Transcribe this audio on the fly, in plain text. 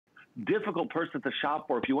difficult person to shop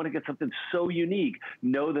for, if you want to get something so unique,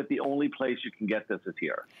 know that the only place you can get this is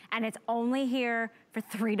here. And it's only here for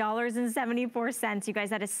 $3.74. You guys,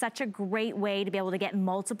 that is such a great way to be able to get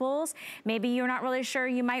multiples. Maybe you're not really sure.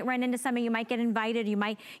 You might run into somebody, you might get invited, you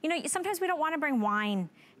might, you know, sometimes we don't want to bring wine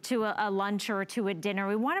to a lunch or to a dinner.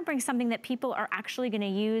 We want to bring something that people are actually going to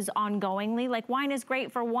use ongoingly. Like wine is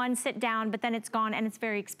great for one sit down, but then it's gone and it's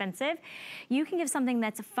very expensive. You can give something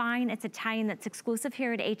that's fine, it's Italian, that's exclusive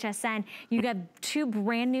here at HSN. You get 2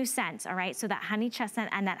 brand new scents, all right? So that honey chestnut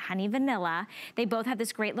and that honey vanilla. They both have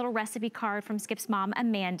this great little recipe card from Skip's mom,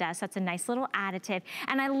 Amanda. So it's a nice little additive.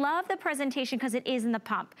 And I love the presentation because it is in the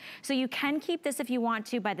pump. So you can keep this if you want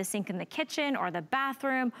to by the sink in the kitchen or the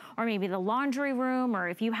bathroom or maybe the laundry room, or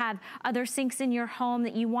if you have other sinks in your home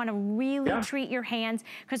that you want to really treat your hands,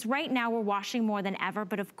 because right now we're washing more than ever.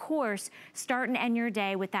 But of course, start and end your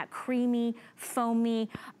day with that creamy, foamy.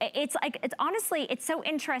 It's like, it's honestly, it's so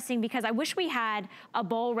interesting because I wish we had a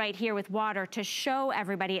bowl right here with water to show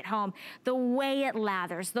everybody at home the way it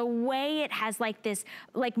lathers, the way it has like this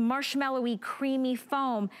like marshmallowy, creamy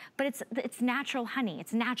foam, but it's natural honey,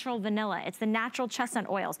 it's natural vanilla, it's the natural chestnut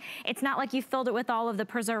oils. It's not like you filled it with all of the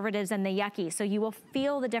preservatives and the yucky, so you will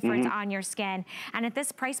feel the difference on your skin. And at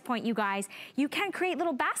this price point, you guys, you can create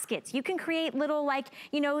little baskets. You can create little, like,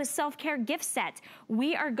 you know, self-care gift sets.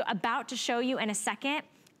 We are about to show you in a second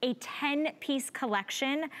a 10-piece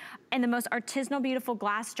collection and the most artisanal, beautiful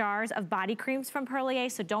glass jars of body creams from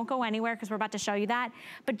Perlier, so don't go anywhere because we're about to show you that.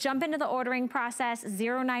 But jump into the ordering process,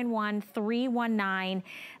 091319,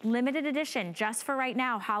 limited edition, just for right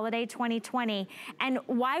now, holiday 2020. And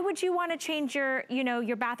why would you want to change your, you know,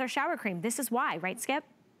 your bath or shower cream? This is why, right, Skip?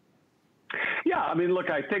 Yeah, I mean, look,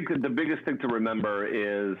 I think that the biggest thing to remember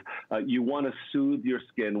is you want to soothe your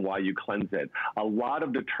skin while you cleanse it. A lot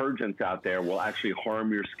of detergents out there will actually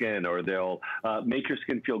harm your skin, or they'll make your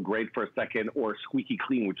skin feel great for a second, or squeaky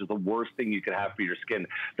clean, which is the worst thing you could have for your skin.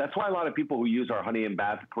 That's why a lot of people who use our honey and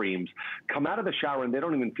bath creams come out of the shower and they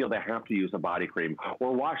don't even feel they have to use a body cream,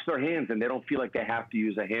 or wash their hands and they don't feel like they have to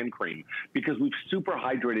use a hand cream, because we've super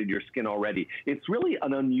hydrated your skin already. It's really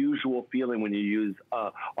an unusual feeling when you use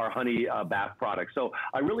our honey bath product. So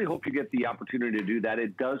I really hope you get the opportunity to do that.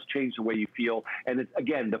 It does change the way you feel. And it's,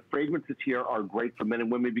 again, the fragrances here are great for men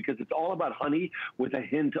and women because it's all about honey with a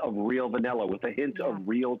hint of real vanilla, with a hint of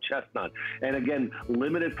real chestnut. And again,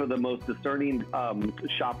 limited for the most discerning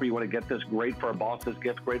shopper. You want to get this, great for a boss's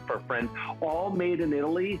gift, great for a friend, all made in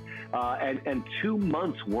Italy, and 2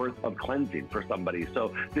 months worth of cleansing for somebody.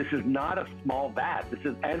 So this is not a small vat. This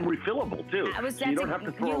is, and refillable too. So you don't have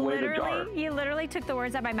to throw away the jar. You literally took the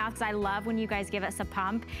words out of my mouth, because I love when you guys give us a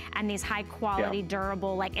pump and these high quality,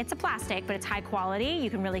 durable, like it's a plastic, but it's high quality. You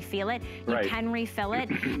can really feel it. You can refill it.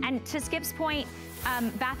 And to Skip's point,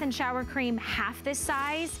 bath and shower cream half this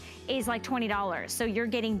size is like $20. So you're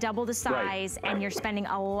getting double the size and you're spending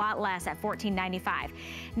a lot less at $14.95.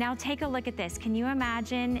 Now take a look at this. Can you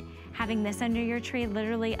imagine having this under your tree,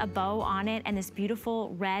 literally a bow on it and this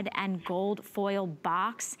beautiful red and gold foil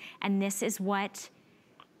box? And this is what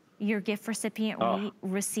your gift recipient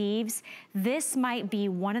receives. This might be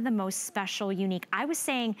one of the most special, unique. I was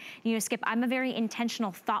saying, you know, Skip, I'm a very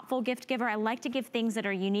intentional, thoughtful gift giver. I like to give things that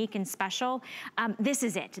are unique and special. This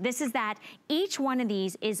is it. This is that. Each one of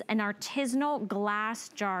these is an artisanal glass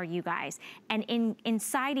jar, you guys. And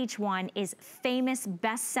inside each one is famous,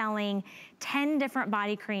 best-selling 10 different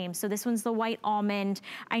body creams. So this one's the white almond.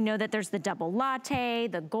 I know that there's the double latte,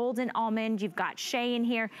 the golden almond. You've got shea in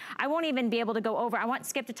here. I won't even be able to go over. I want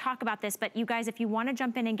Skip to talk about this, but you guys, if you want to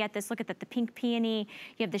jump in and get this, look at that, the pink peony.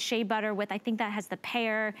 You have the shea butter with, I think that has the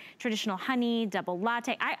pear, traditional honey, double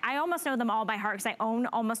latte. I almost know them all by heart because I own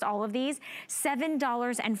almost all of these.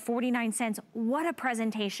 $7.49. What a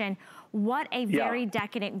presentation. What a very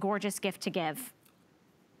decadent, gorgeous gift to give.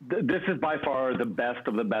 This is by far the best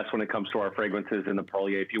of the best when it comes to our fragrances in the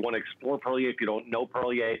Perlier. If you want to explore Perlier, if you don't know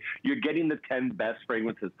Perlier, you're getting the 10 best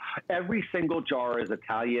fragrances. Every single jar is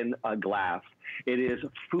Italian glass. It is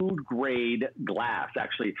food grade glass.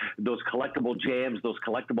 Actually, those collectible jams, those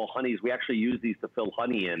collectible honeys, we actually use these to fill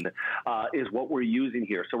honey in, is what we're using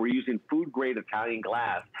here. So we're using food grade Italian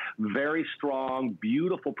glass. Very strong,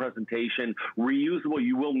 beautiful presentation, reusable.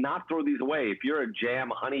 You will not throw these away. If you're a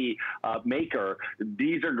jam honey maker,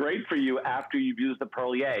 these are great for you after you've used the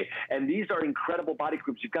Perlier. And these are incredible body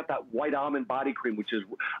creams. You've got that white almond body cream, which is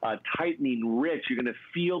tightening, rich. You're going to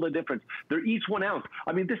feel the difference. They're each 1 ounce.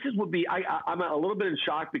 I mean, this is would be, I'm a little bit in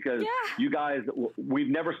shock because you guys, we've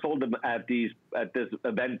never sold them at this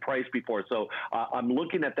event price before. So I'm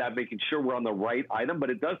looking at that, making sure we're on the right item, but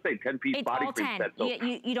it does say 10-piece body cream set. So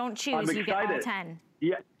you don't choose, you get all 10.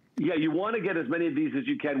 Yeah, you want to get as many of these as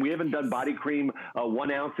you can. We haven't done body cream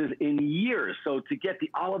 1 ounces in years. So to get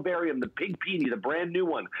the Olivarium, the Pink Peony, the brand new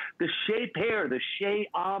one, the Shea Pear, the Shea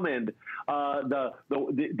Almond, the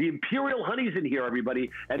Imperial Honey's in here,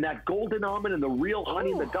 everybody, and that Golden Almond and the Real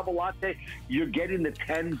Honey, the Double Latte, you're getting the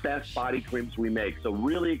 10 best body creams we make. So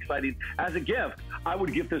really exciting. As a gift, I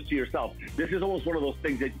would give this to yourself. This is almost one of those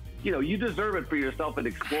things that, you know, you deserve it for yourself and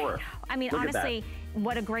explore. I mean, honestly,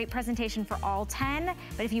 what a great presentation for all 10.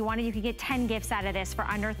 But if you wanted, you could get 10 gifts out of this for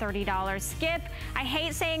under $30. Skip, I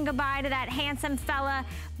hate saying goodbye to that handsome fella,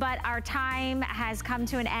 but our time has come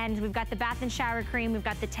to an end. We've got the bath and shower cream. We've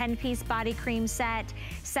got the 10-piece body cream set.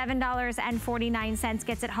 $7.49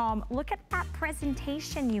 gets it home. Look at that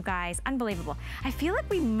presentation, you guys. Unbelievable. I feel like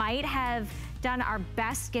we might have done our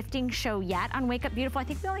best gifting show yet on Wake Up Beautiful. I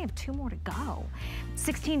think we only have 2 more to go.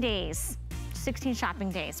 16 days, 16 shopping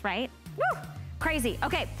days, right? Woo! Crazy.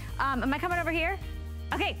 Okay, am I coming over here?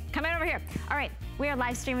 Okay, coming over here. All right, we are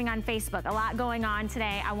live streaming on Facebook. A lot going on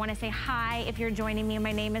today. I want to say hi if you're joining me.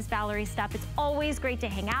 My name is Valerie Stupp. It's always great to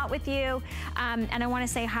hang out with you. And I want to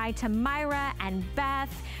say hi to Myra and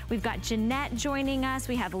Beth. We've got Jeanette joining us.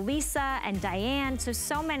 We have Lisa and Diane.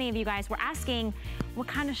 So many of you guys were asking, what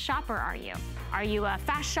kind of shopper are you? Are you a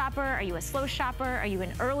fast shopper? Are you a slow shopper? Are you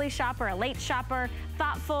an early shopper, a late shopper,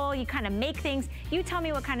 thoughtful? You kind of make things. You tell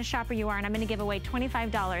me what kind of shopper you are, and I'm going to give away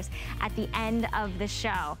 $25 at the end of the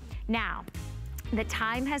show. Now, the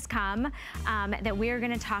time has come that we're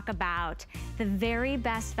gonna talk about the very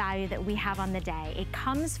best value that we have on the day. It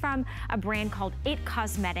comes from a brand called It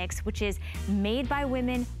Cosmetics, which is made by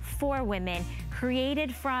women for women,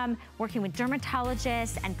 created from working with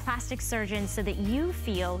dermatologists and plastic surgeons so that you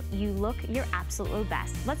feel you look your absolute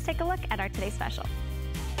best. Let's take a look at our today's special.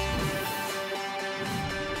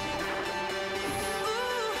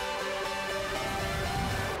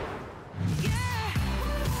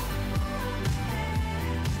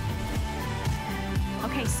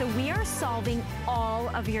 Okay, so we are solving all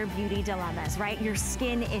of your beauty dilemmas, right? Your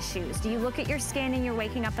skin issues. Do you look at your skin and you're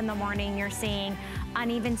waking up in the morning, you're seeing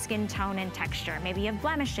uneven skin tone and texture? Maybe you have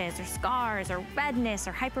blemishes or scars or redness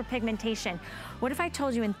or hyperpigmentation. What if I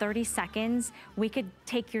told you in 30 seconds, we could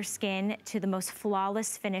take your skin to the most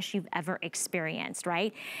flawless finish you've ever experienced,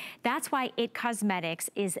 right? That's why It Cosmetics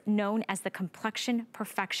is known as the complexion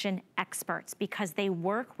perfection experts, because they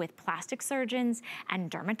work with plastic surgeons and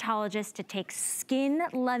dermatologists to take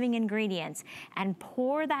skin-loving ingredients and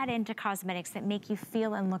pour that into cosmetics that make you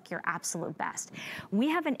feel and look your absolute best. We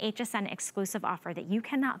have an HSN exclusive offer that you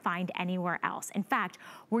cannot find anywhere else. In fact,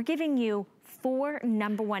 we're giving you 5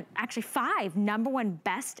 number one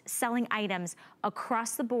best-selling items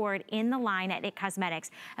across the board in the line at It Cosmetics.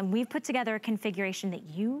 And we've put together a configuration that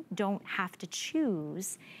you don't have to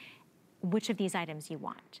choose which of these items you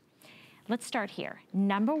want. Let's start here.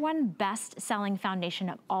 Number one best-selling foundation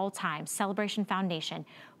of all time, Celebration Foundation.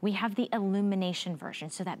 We have the illumination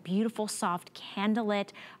version, so that beautiful, soft, candlelit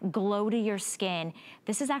glow to your skin.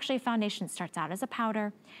 This is actually a foundation that starts out as a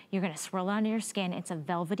powder. You're gonna swirl it onto your skin. It's a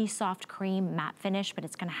velvety, soft cream matte finish, but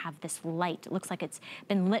it's gonna have this light. It looks like it's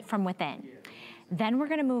been lit from within. Then we're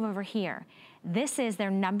gonna move over here. This is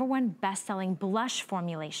their number one best-selling blush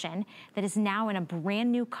formulation that is now in a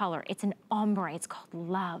brand new color. It's an ombre, it's called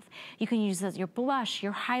Love. You can use this as your blush,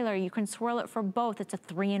 your highlighter, you can swirl it for both. It's a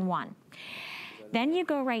 3-in-1. Then you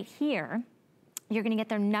go right here, you're gonna get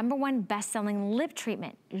their number one best-selling lip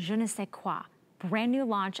treatment, Je ne sais quoi. Brand new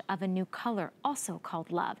launch of a new color, also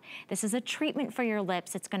called Love. This is a treatment for your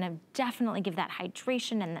lips. It's gonna definitely give that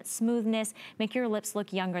hydration and that smoothness, make your lips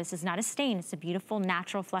look younger. This is not a stain, it's a beautiful,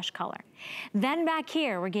 natural flush color. Then back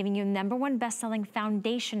here, we're giving you number one best-selling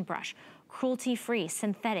foundation brush, cruelty-free,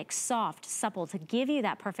 synthetic, soft, supple, to give you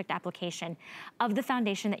that perfect application of the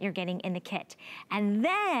foundation that you're getting in the kit. And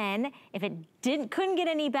then, if it couldn't get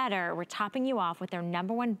any better, we're topping you off with their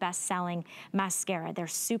number one best-selling mascara, their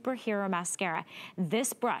Superhero Mascara.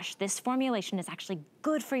 This brush, this formulation is actually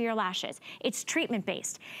good for your lashes. It's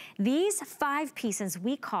treatment-based. These 5 pieces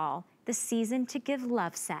we call the Season to Give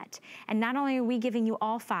Love set. And not only are we giving you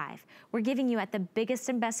all 5, we're giving you at the biggest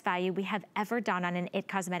and best value we have ever done on an It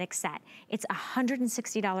Cosmetics set. It's a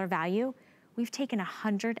 $160 value. We've taken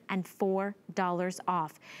 $104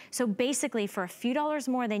 off. So basically, for a few dollars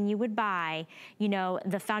more than you would buy, you know,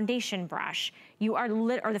 the foundation brush,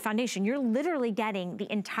 or the foundation, you're literally getting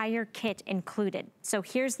the entire kit included. So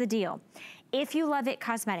here's the deal. If you love IT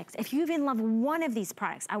Cosmetics, if you even love one of these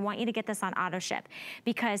products, I want you to get this on auto ship,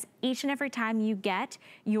 because each and every time you get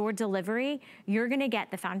your delivery, you're gonna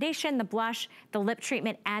get the foundation, the blush, the lip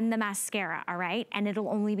treatment, and the mascara, all right? And it'll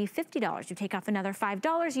only be $50. You take off another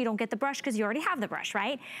 $5, you don't get the brush because you already have the brush,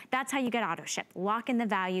 right? That's how you get auto ship. Lock in the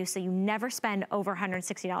value so you never spend over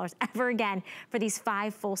 $160 ever again for these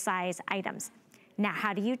 5 full-size items. Now,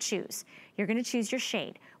 how do you choose? You're gonna choose your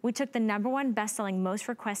shade. We took the #1 best-selling, most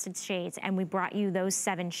requested shades, and we brought you those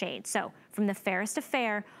 7 shades. So from the fairest of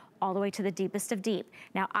fair, all the way to the deepest of deep.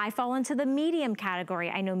 Now, I fall into the medium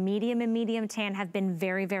category. I know medium and medium tan have been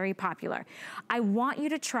very, very popular. I want you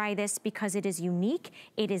to try this because it is unique,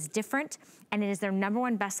 it is different, and it is their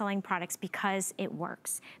 #1 best-selling products because it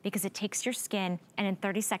works. Because it takes your skin and in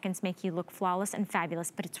 30 seconds make you look flawless and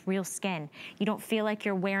fabulous, but it's real skin. You don't feel like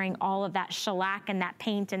you're wearing all of that shellac and that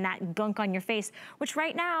paint and that gunk on your face, which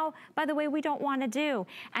right now, by the way, we don't wanna do.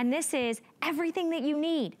 And this is everything that you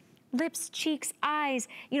need. Lips, cheeks, eyes,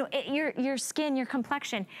 you know, your skin, your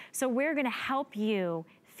complexion. So we're gonna help you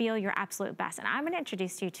feel your absolute best. And I'm gonna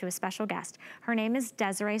introduce you to a special guest. Her name is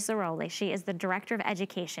Desiree Zaroli. She is the Director of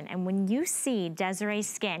Education. And when you see Desiree's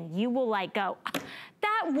skin, you will like go,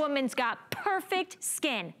 that woman's got perfect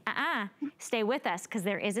skin. Stay with us, because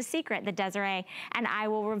there is a secret that Desiree and I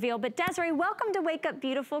will reveal. But Desiree, welcome to Wake Up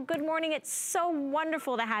Beautiful. Good morning. It's so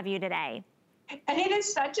wonderful to have you today. And it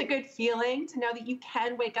is such a good feeling to know that you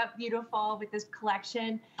can wake up beautiful with this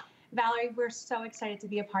collection. Valerie, we're so excited to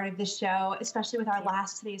be a part of this show, especially with our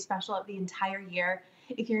last Today's Special of the entire year.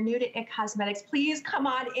 If you're new to IT Cosmetics, please come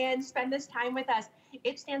on in, spend this time with us.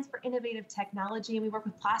 IT stands for Innovative Technology, and we work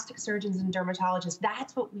with plastic surgeons and dermatologists.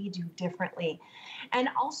 That's what we do differently. And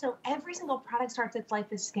also, every single product starts its life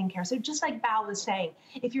as skincare. So just like Val was saying,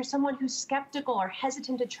 if you're someone who's skeptical or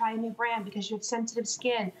hesitant to try a new brand because you have sensitive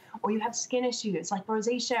skin, or you have skin issues like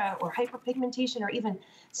rosacea or hyperpigmentation, or even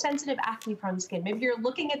sensitive acne-prone skin, maybe you're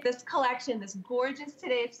looking at this collection, this gorgeous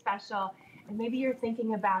Today's Special, and maybe you're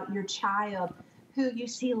thinking about your child who you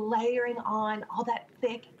see layering on all that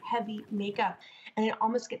thick, heavy makeup, and it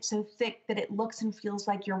almost gets so thick that it looks and feels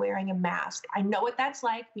like you're wearing a mask. I know what that's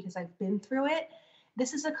like because I've been through it.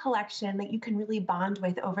 This is a collection that you can really bond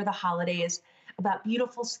with over the holidays about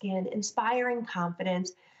beautiful skin, inspiring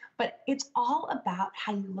confidence, but it's all about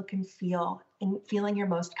how you look and feel and feeling your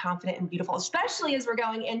most confident and beautiful, especially as we're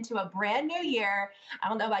going into a brand new year. I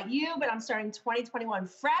don't know about you, but I'm starting 2021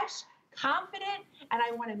 fresh, confident, and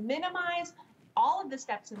I want to minimize all of the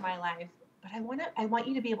steps in my life, but I want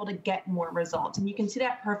you to be able to get more results. And you can see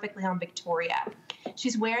that perfectly on Victoria.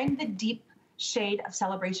 She's wearing the deep shade of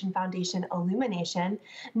Celebration Foundation Illumination.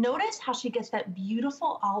 Notice how she gets that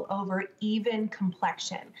beautiful all over even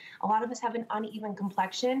complexion. A lot of us have an uneven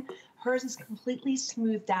complexion. Hers is completely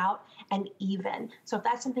smoothed out and even. So if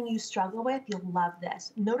that's something you struggle with, you'll love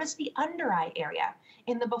this. Notice the under eye area.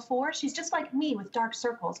 In the before, she's just like me with dark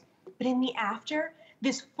circles, but in the after,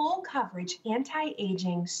 this full coverage,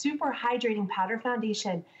 anti-aging, super hydrating powder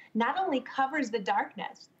foundation not only covers the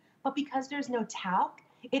darkness, but because there's no talc,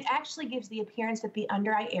 it actually gives the appearance that the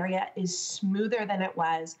under eye area is smoother than it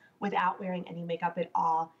was without wearing any makeup at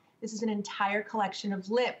all. This is an entire collection of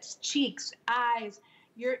lips, cheeks, eyes,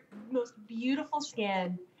 your most beautiful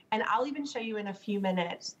skin, and I'll even show you in a few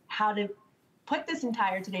minutes how to put this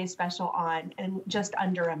entire Today's Special on in just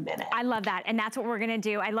under a minute. I love that, and that's what we're gonna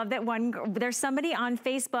do. I love that there's somebody on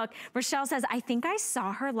Facebook, Rochelle says, I think I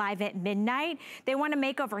saw her live at midnight. They want a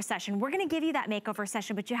makeover session. We're gonna give you that makeover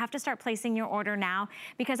session, but you have to start placing your order now,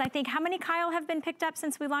 because I think, how many, Kyle, have been picked up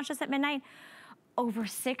since we launched this at midnight? Over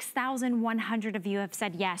 6,100 of you have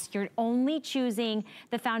said yes. You're only choosing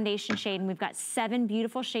the foundation shade, and we've got 7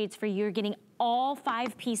 beautiful shades for you. You're getting all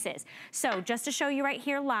 5 pieces. So just to show you right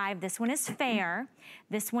here live, this one is fair,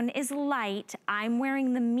 this one is light, I'm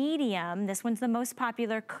wearing the medium, this one's the most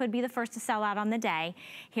popular, could be the first to sell out on the day.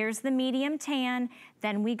 Here's the medium tan,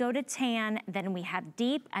 then we go to tan, then we have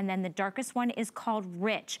deep, and then the darkest one is called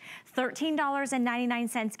rich.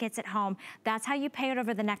 $13.99 gets it home. That's how you pay it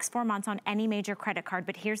over the next 4 months on any major credit card.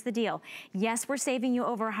 But here's the deal. Yes, we're saving you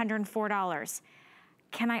over $104.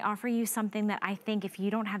 Can I offer you something that I think, if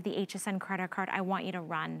you don't have the HSN credit card, I want you to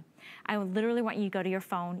run. I literally want you to go to your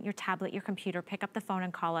phone, your tablet, your computer, pick up the phone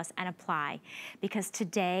and call us and apply. Because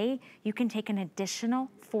today, you can take an additional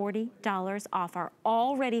 $40 off our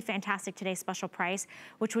already fantastic Today's Special price,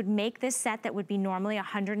 which would make this set that would be normally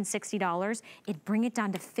 $160, it'd bring it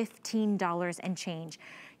down to $15 and change.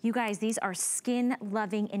 You guys, these are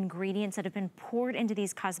skin-loving ingredients that have been poured into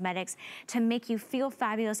these cosmetics to make you feel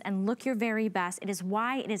fabulous and look your very best. It is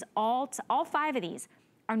why it is all 5 of these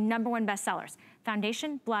are #1 bestsellers.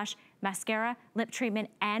 foundation, blush, mascara, lip treatment,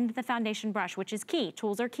 and the foundation brush, which is key.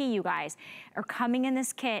 Tools are key, you guys, are coming in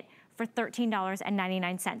this kit for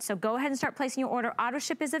 $13.99. So go ahead and start placing your order. Auto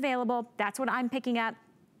ship is available. That's what I'm picking up.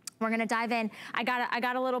 We're gonna dive in. I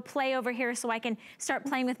got a little play over here so I can start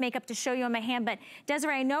playing with makeup to show you on my hand. But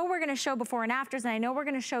Desiree, I know we're gonna show before and afters, and I know we're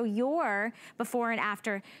gonna show your before and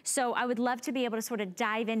after. So I would love to be able to sort of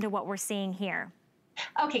dive into what we're seeing here.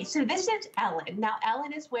 Okay, so this is Ellen. Now,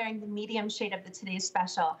 Ellen is wearing the medium shade of the Today's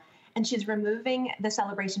Special, and she's removing the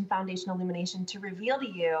Celebration Foundation Illumination to reveal to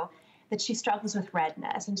you that she struggles with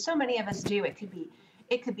redness. And so many of us do.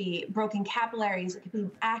 It could be broken capillaries, it could be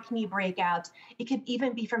acne breakouts, it could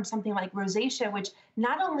even be from something like rosacea, which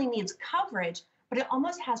not only needs coverage, but it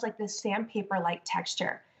almost has like this sandpaper-like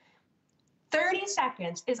texture. 30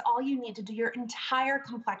 seconds is all you need to do your entire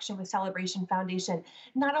complexion with Celebration Foundation.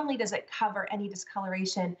 Not only does it cover any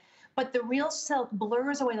discoloration, but the Real Silk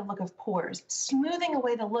blurs away the look of pores, smoothing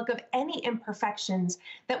away the look of any imperfections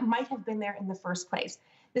that might have been there in the first place.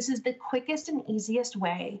 This is the quickest and easiest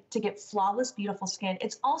way to get flawless, beautiful skin.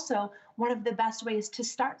 It's also one of the best ways to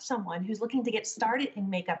start someone who's looking to get started in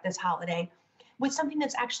makeup this holiday with something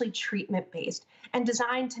that's actually treatment-based and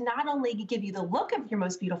designed to not only give you the look of your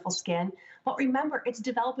most beautiful skin, but remember, it's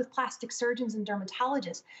developed with plastic surgeons and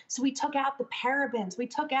dermatologists. So we took out the parabens, we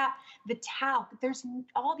took out the talc. There's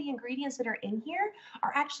all the ingredients that are in here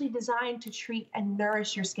are actually designed to treat and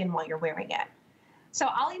nourish your skin while you're wearing it. So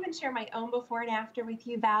I'll even share my own before and after with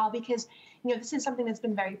you, Val, because this is something that's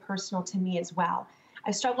been very personal to me as well.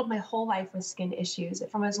 I've struggled my whole life with skin issues.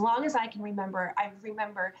 From as long as I can remember, I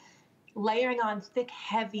remember layering on thick,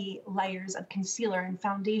 heavy layers of concealer and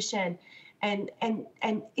foundation, and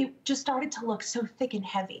it just started to look so thick and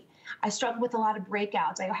heavy. I struggled with a lot of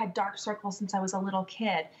breakouts. I had dark circles since I was a little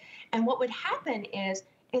kid. And what would happen is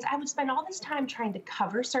I would spend all this time trying to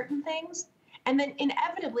cover certain things, and then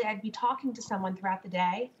inevitably I'd be talking to someone throughout the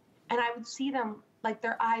day, and I would see them, like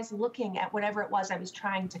their eyes looking at whatever it was I was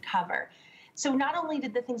trying to cover. So not only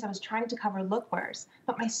did the things I was trying to cover look worse,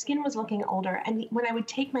 but my skin was looking older. And when I would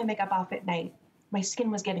take my makeup off at night, my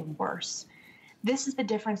skin was getting worse. This is the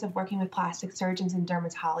difference of working with plastic surgeons and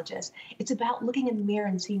dermatologists. It's about looking in the mirror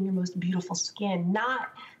and seeing your most beautiful skin, not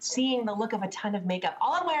seeing the look of a ton of makeup.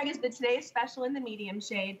 All I'm wearing is the Today's Special in the medium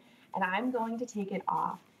shade, and I'm going to take it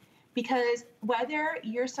off. Because whether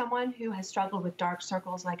you're someone who has struggled with dark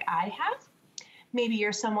circles like I have, maybe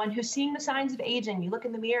you're someone who's seeing the signs of aging, you look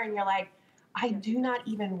in the mirror and you're like, I do not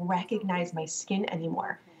even recognize my skin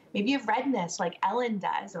anymore. Maybe you have redness like Ellen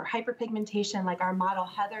does, or hyperpigmentation like our model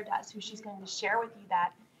Heather does, who she's going to share with you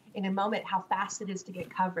that in a moment, how fast it is to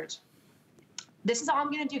get coverage. This is all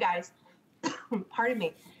I'm going to do, guys. Pardon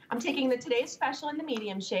me. I'm taking the Today's Special in the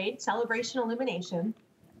medium shade, Celebration Illumination.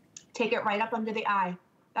 Take it right up under the eye.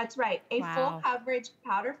 That's right, a full coverage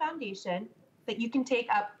powder foundation that you can take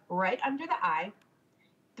up right under the eye.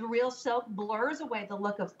 The Real Silk blurs away the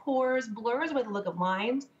look of pores, blurs away the look of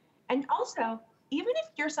lines. And also, even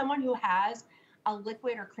if you're someone who has a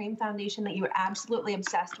liquid or cream foundation that you're absolutely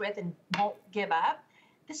obsessed with and won't give up,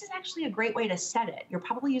 this is actually a great way to set it. You're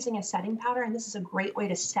probably using a setting powder, and this is a great way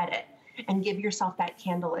to set it and give yourself that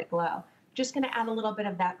candlelit glow. Just gonna add a little bit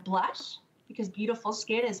of that blush, because beautiful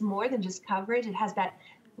skin is more than just coverage. It has that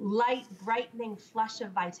light, brightening flush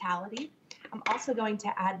of vitality. I'm also going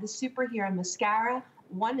to add the Superhero Mascara.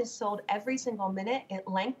 One is sold every single minute. It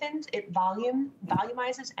lengthens, it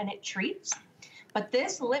volumizes, and it treats. But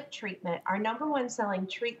this lip treatment, our #1 selling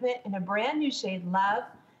treatment in a brand new shade, Love,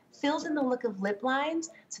 fills in the look of lip lines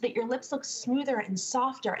so that your lips look smoother and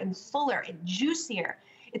softer and fuller and juicier.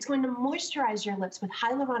 It's going to moisturize your lips with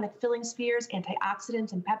hyaluronic filling spheres,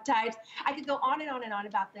 antioxidants, and peptides. I could go on and on and on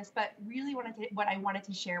about this, but really what I wanted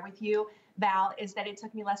to share with you, Val, is that it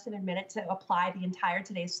took me less than a minute to apply the entire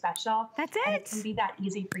Today's Special. That's it. And it can be that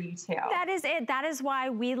easy for you too. That is it. That is why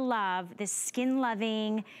we love this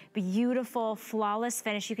skin-loving, beautiful, flawless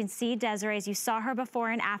finish. You can see Desiree's. You saw her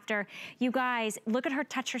before and after. You guys, look at her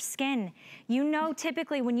touch her skin. You know,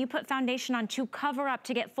 typically when you put foundation on to cover up,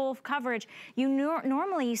 to get full coverage, you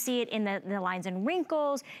normally you see it in the lines and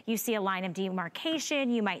wrinkles. You see a line of demarcation.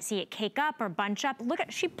 You might see it cake up or bunch up. Look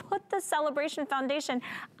at, she put the Celebration Foundation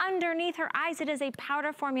underneath her eyes. It is a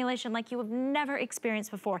powder formulation like you have never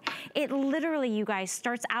experienced before. It literally, you guys,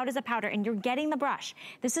 starts out as a powder, and you're getting the brush.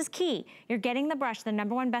 This is key. You're getting the brush, the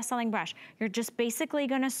 #1 best-selling brush. You're just basically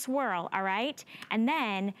gonna swirl, all right? And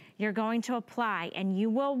then you're going to apply, and you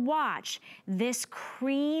will watch this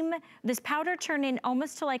cream, this powder turn in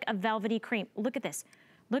almost to like a velvety cream. Look at this.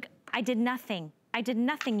 Look, I did nothing. I did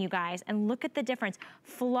nothing, you guys, and look at the difference.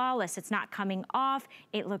 Flawless, it's not coming off,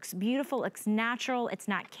 it looks beautiful, it's natural, it's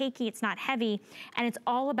not cakey, it's not heavy, and it's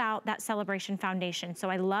all about that Celebration foundation. So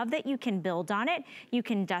I love that you can build on it. You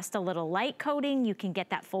can dust a little light coating, you can get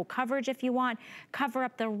that full coverage if you want, cover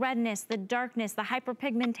up the redness, the darkness, the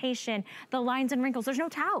hyperpigmentation, the lines and wrinkles. There's no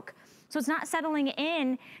talc. So it's not settling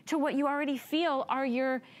in to what you already feel are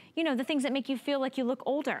your, you know, the things that make you feel like you look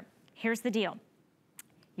older. Here's the deal.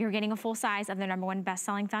 You're getting a full size of the #1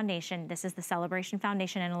 best-selling foundation. This is the Celebration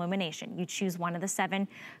Foundation and Illumination. You choose one of the 7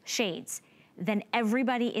 shades. Then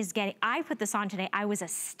everybody is getting, I put this on today, I was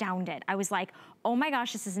astounded. I was like, oh my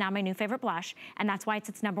gosh, this is now my new favorite blush, and that's why it's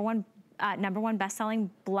its #1 best-selling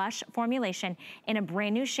blush formulation in a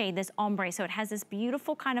brand new shade, this ombre. So it has this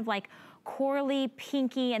beautiful kind of like corally,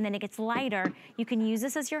 pinky, and then it gets lighter. You can use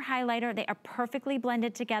this as your highlighter. They are perfectly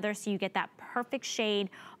blended together, so you get that perfect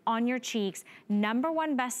shade on your cheeks.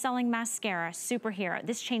 #1 best-selling mascara, Superhero.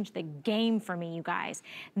 This changed the game for me, you guys.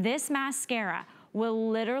 This mascara will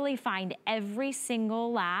literally find every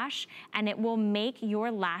single lash, and it will make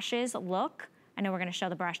your lashes look, I know we're gonna show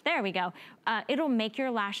the brush, there we go. It'll make your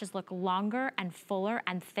lashes look longer and fuller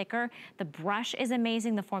and thicker. The brush is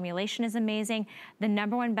amazing, the formulation is amazing. The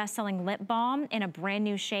 #1 best-selling lip balm in a brand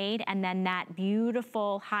new shade, and then that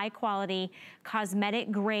beautiful, high quality, cosmetic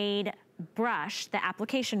grade brush, the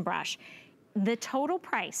application brush. The total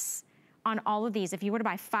price on all of these, if you were to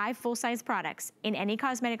buy 5 full-size products in any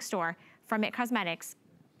cosmetic store from It Cosmetics,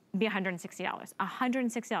 be $160,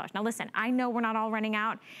 $160. Now listen, I know we're not all running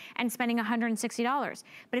out and spending $160,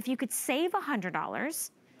 but if you could save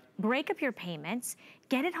 $100, break up your payments,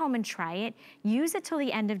 get it home and try it, use it till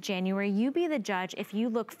the end of January, you be the judge if you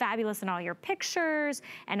look fabulous in all your pictures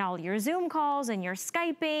and all your Zoom calls and your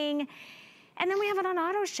Skyping, and then we have it on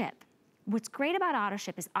auto ship. What's great about auto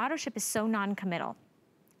ship is so non-committal.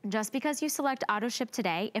 Just because you select auto ship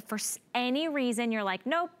today, if for any reason you're like,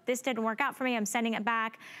 nope, this didn't work out for me, I'm sending it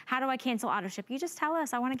back, how do I cancel auto ship? You just tell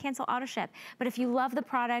us, I wanna cancel auto ship. But if you love the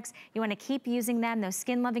products, you wanna keep using them, those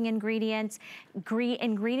skin-loving ingredients,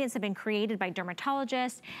 ingredients have been created by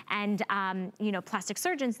dermatologists and you know, plastic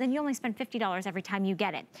surgeons, then you only spend $50 every time you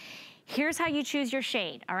get it. Here's how you choose your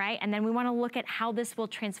shade, all right? And then we wanna look at how this will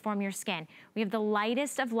transform your skin. We have the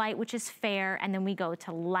lightest of light, which is fair, and then we go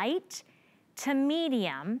to light, to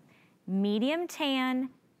medium, medium tan,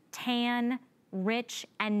 tan, rich,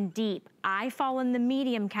 and deep. I fall in the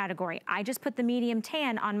medium category. I just put the medium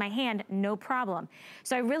tan on my hand, no problem.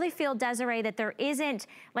 So I really feel, Desiree, that there isn't,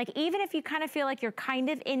 like, even if you kind of feel like you're kind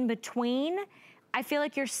of in between, I feel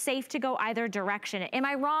like you're safe to go either direction. Am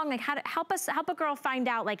I wrong? Like, how to help a girl find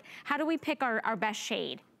out, like, how do we pick our best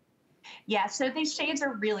shade? Yeah, so these shades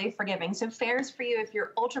are really forgiving. So fair's for you if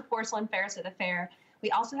you're ultra porcelain, fair's at the fair. We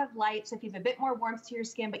also have light, so if you have a bit more warmth to your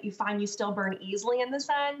skin, but you find you still burn easily in the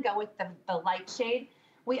sun, go with the light shade.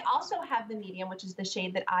 We also have the medium, which is the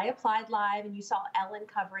shade that I applied live, and you saw Ellen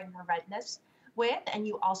covering her redness with, and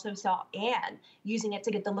you also saw Anne using it to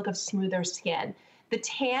get the look of smoother skin. The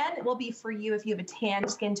tan will be for you if you have a tan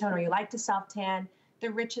skin tone or you like to self-tan. The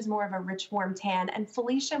rich is more of a rich, warm tan, and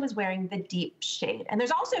Felicia was wearing the deep shade. And there's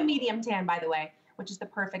also medium tan, by the way, which is the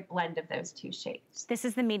perfect blend of those 2 shades. This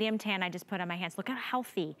is the medium tan I just put on my hands. Look how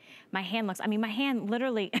healthy my hand looks. I mean, my hand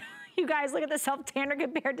literally, you guys, look at the self-tanner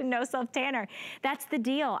compared to no self-tanner. That's the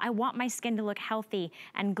deal. I want my skin to look healthy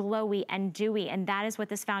and glowy and dewy, and that is what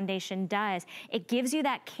this foundation does. It gives you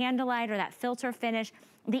that candlelight or that filter finish.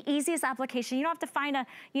 The easiest application, you don't have to find a,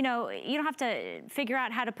 you know, you don't have to figure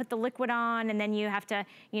out how to put the liquid on and then you have to,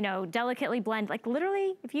 you know, delicately blend. Like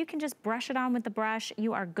literally, if you can just brush it on with the brush,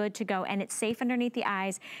 you are good to go. And it's safe underneath the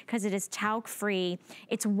eyes because it is talc free.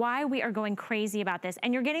 It's why we are going crazy about this.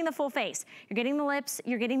 And you're getting the full face. You're getting the lips,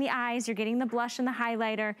 you're getting the eyes, you're getting the blush and the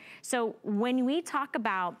highlighter. So when we talk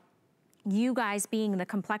about you guys being the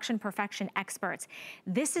complexion perfection experts,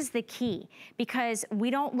 this is the key, because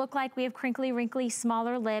we don't look like we have crinkly, wrinkly,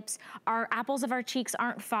 smaller lips. Our apples of our cheeks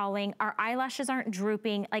aren't falling. Our eyelashes aren't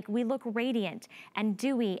drooping. Like, we look radiant and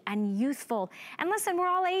dewy and youthful. And listen, we're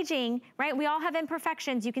all aging, right? We all have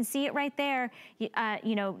imperfections. You can see it right there.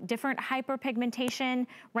 You know, different hyperpigmentation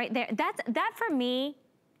right there. That for me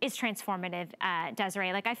is transformative,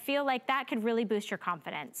 Desiree. Like, I feel like that could really boost your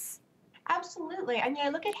confidence. Absolutely. I mean, I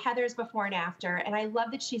look at Heather's before and after, and I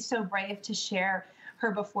love that she's so brave to share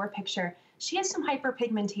her before picture. She has some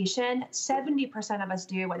hyperpigmentation. 70% of us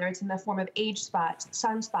do, whether it's in the form of age spots,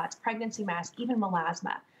 sunspots, pregnancy mask, even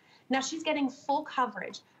melasma. Now she's getting full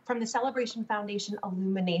coverage, from the Celebration Foundation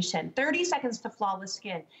Illumination. 30 seconds to flawless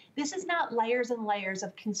skin. This is not layers and layers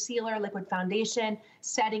of concealer, liquid foundation,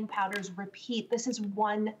 setting powders, repeat. This is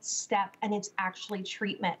one step, and it's actually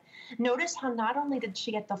treatment. Notice how not only did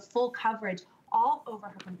she get the full coverage all over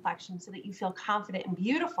her complexion so that you feel confident and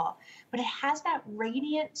beautiful, but it has that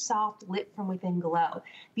radiant, soft lit from within glow.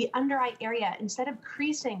 The under eye area, instead of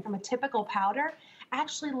creasing from a typical powder,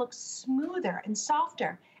 actually looks smoother and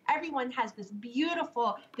softer. Everyone has this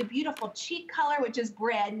beautiful, the beautiful cheek color, which is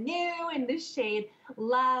brand new in the shade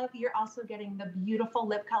Love. You're also getting the beautiful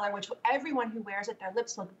lip color, which everyone who wears it, their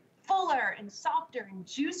lips look fuller and softer and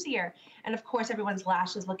juicier. And of course, everyone's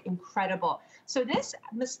lashes look incredible. So this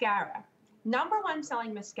mascara, #1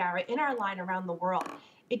 selling mascara in our line around the world.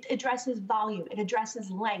 It addresses volume, it addresses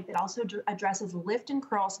length, it also addresses lift and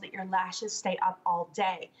curl so that your lashes stay up all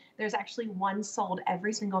day. There's actually one sold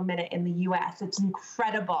every single minute in the US. It's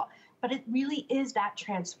incredible, but it really is that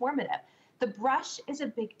transformative. The brush is a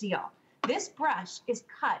big deal. This brush is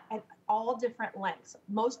cut at all different lengths.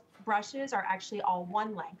 Most brushes are actually all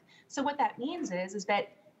one length. So what that means is that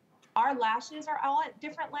our lashes are all at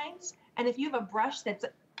different lengths, and if you have a brush that's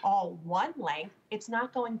all one length, it's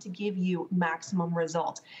not going to give you maximum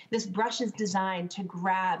result. This brush is designed to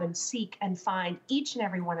grab and seek and find each and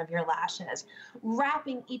every one of your lashes,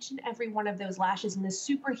 wrapping each and every one of those lashes in this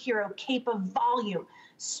superhero cape of volume,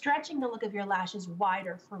 stretching the look of your lashes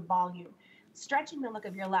wider for volume, stretching the look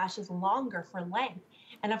of your lashes longer for length,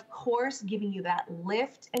 and of course, giving you that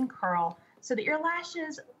lift and curl so that your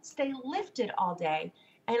lashes stay lifted all day,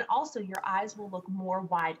 and also your eyes will look more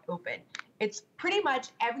wide open. It's pretty much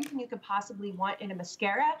everything you could possibly want in a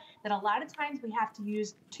mascara that a lot of times we have to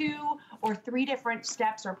use 2 or 3 different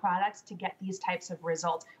steps or products to get these types of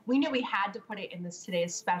results. We knew we had to put it in this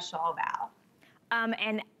today's special, Val.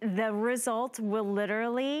 And the result will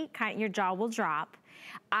literally, your jaw will drop.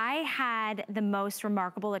 I had the most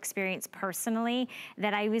remarkable experience personally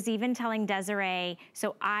that I was even telling Desiree,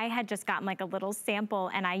 so I had just gotten like a little sample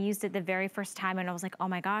and I used it the very first time and I was like, oh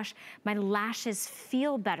my gosh, my lashes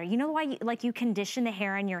feel better. You know why you condition the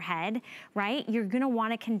hair on your head, right? You're gonna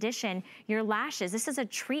wanna condition your lashes. This is a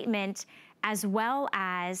treatment as well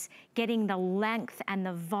as getting the length and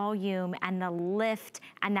the volume and the lift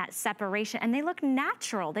and that separation. And they look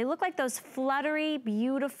natural. They look like those fluttery,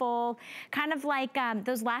 beautiful, kind of like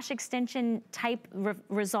those lash extension type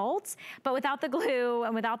results, but without the glue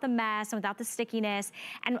and without the mess and without the stickiness.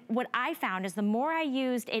 And what I found is the more I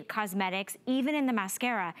used IT Cosmetics, even in the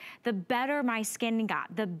mascara, the better my skin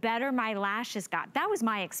got, the better my lashes got. That was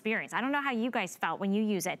my experience. I don't know how you guys felt when you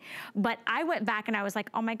use it, but I went back and I was like,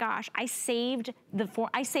 oh my gosh, I saved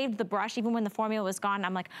the brush even when the formula was gone.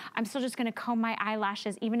 I'm like, I'm still just gonna comb my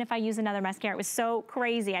eyelashes even if I use another mascara. It was so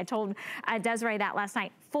crazy. I told Desiree that last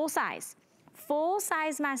night. Full size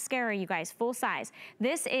mascara, you guys, full size.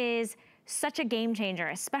 This is such a game changer,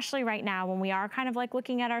 especially right now when we are kind of like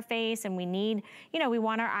looking at our face and we need, we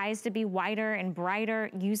want our eyes to be whiter and brighter.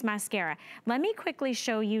 Use mascara. Let me quickly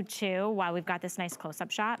show you too, while we've got this nice close-up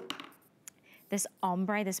shot, this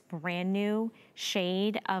ombre, this brand new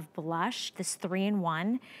shade of blush, this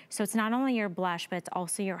 3-in-1. So it's not only your blush, but it's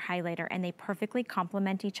also your highlighter, and they perfectly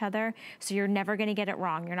complement each other. So you're never gonna get it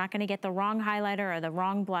wrong. You're not gonna get the wrong highlighter or the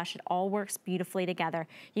wrong blush. It all works beautifully together.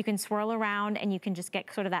 You can swirl around and you can just get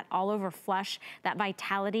sort of that all over flush, that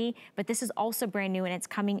vitality, but this is also brand new and it's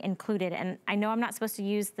coming included. And I know I'm not supposed to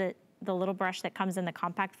use the little brush that comes in the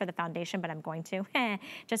compact for the foundation, but I'm going to,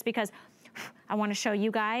 just because I wanna show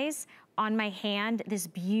you guys on my hand this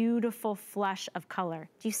beautiful flush of color.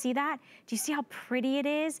 Do you see that? Do you see how pretty it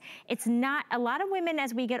is? It's not, a lot of women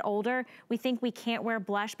as we get older, we think we can't wear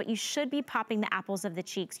blush, but you should be popping the apples of the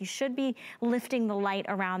cheeks. You should be lifting the light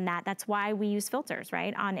around that. That's why we use filters,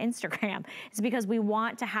 right, on Instagram. It's because we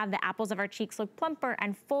want to have the apples of our cheeks look plumper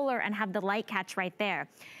and fuller and have the light catch right there.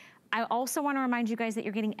 I also want to remind you guys that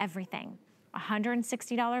you're getting everything.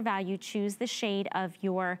 $160 value. Choose the shade of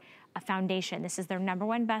your foundation. This is their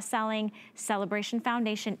 #1 best-selling Celebration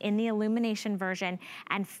Foundation in the illumination version,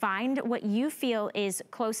 and find what you feel is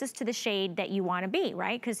closest to the shade that you want to be,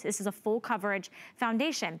 right? Because this is a full coverage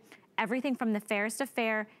foundation. Everything from the fairest of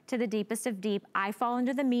fair to the deepest of deep. I fall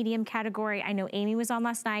into the medium category. I know Amy was on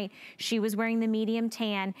last night. She was wearing the medium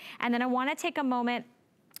tan. And then I want to take a moment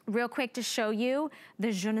real quick to show you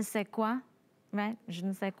the je ne sais quoi, right? Je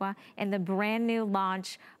ne sais quoi, and the brand new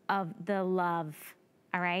launch of the Love.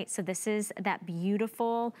 All right, so this is that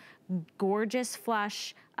beautiful, gorgeous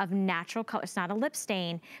flush of natural color. It's not a lip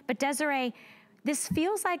stain, but Desiree, this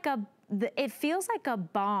feels like it feels like a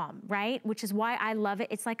balm, right? Which is why I love it.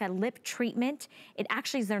 It's like a lip treatment. It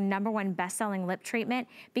actually is their #1 best-selling lip treatment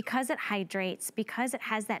because it hydrates, because it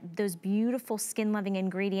has those beautiful skin-loving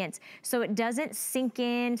ingredients. So it doesn't sink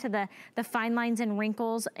into the fine lines and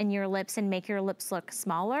wrinkles in your lips and make your lips look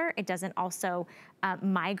smaller. It doesn't also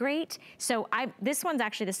migrate. So this one's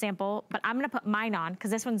actually the sample, but I'm gonna put mine on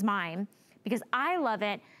because this one's mine because I love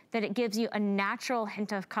it that it gives you a natural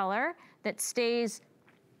hint of color that stays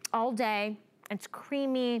all day. It's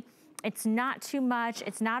creamy. It's not too much.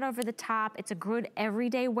 It's not over the top. It's a good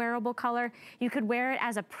everyday wearable color. You could wear it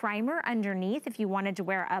as a primer underneath if you wanted to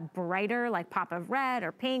wear a brighter like pop of red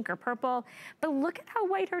or pink or purple. But look at how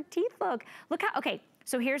white her teeth look. Look how, okay,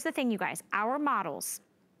 so here's the thing, you guys. Our models,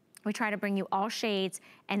 we try to bring you all shades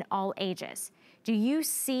and all ages. Do you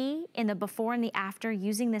see in the before and the after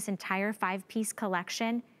using this entire 5-piece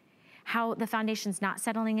collection how the foundation's not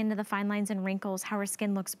settling into the fine lines and wrinkles, how her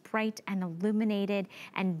skin looks bright and illuminated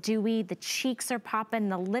and dewy, the cheeks are popping,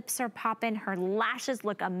 the lips are popping, her lashes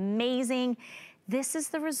look amazing. This is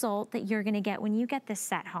the result that you're gonna get when you get this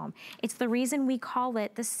set home. It's the reason we call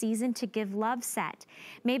it the Season to Give Love set.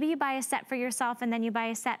 Maybe you buy a set for yourself and then you buy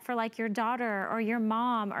a set for like your daughter or your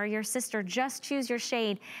mom or your sister. Just choose your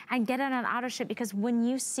shade and get it on auto ship because when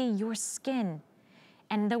you see your skin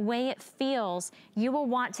and the way it feels, you will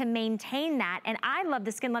want to maintain that. And I love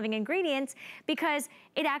the skin loving ingredients because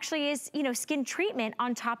it actually is, you know, skin treatment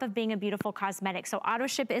on top of being a beautiful cosmetic. So auto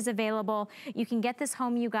ship is available. You can get this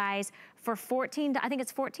home, you guys, for I think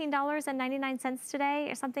it's $14.99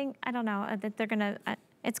 today or something. I don't know, that they're gonna,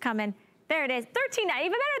 it's coming. There it is, even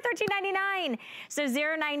better, $13.99. So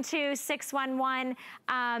 092611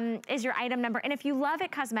 is your item number. And if you love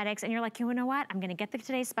IT Cosmetics and you're like, you know what? I'm gonna get the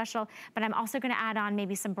today's special, but I'm also gonna add on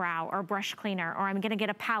maybe some brow or brush cleaner, or I'm gonna get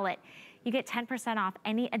a palette. You get 10% off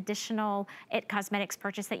any additional IT Cosmetics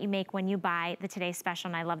purchase that you make when you buy the Today's Special,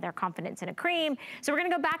 and I love their confidence in a cream. So we're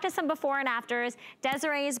gonna go back to some before and afters.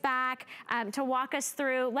 Desiree is back to walk us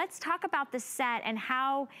through. Let's talk about the set and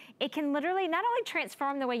how it can literally not only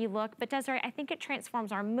transform the way you look, but Desiree, I think it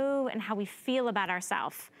transforms our mood and how we feel about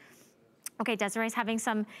ourselves. Okay, Desiree's having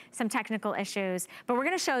some technical issues, but we're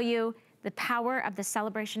gonna show you the power of the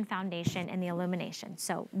Celebration Foundation and the illumination.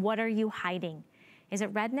 So what are you hiding? Is it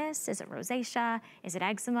redness? Is it rosacea? Is it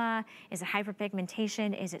eczema? Is it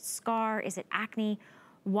hyperpigmentation? Is it scar? Is it acne?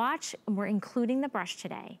 Watch, we're including the brush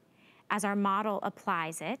today as our model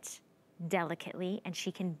applies it delicately, and she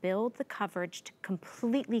can build the coverage to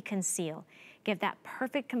completely conceal, give that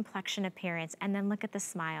perfect complexion appearance, and then look at the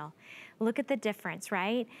smile. Look at the difference,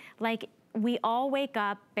 right? Like, we all wake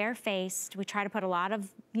up barefaced. We try to put a lot of,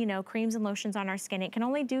 you know, creams and lotions on our skin. It can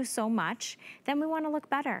only do so much. Then we want to look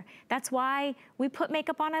better. That's why we put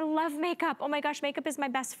makeup on. I love makeup. Oh my gosh, makeup is my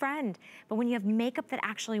best friend. But when you have makeup that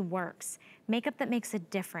actually works, makeup that makes a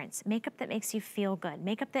difference, makeup that makes you feel good,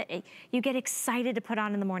 makeup that you get excited to put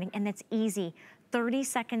on in the morning, and that's easy. 30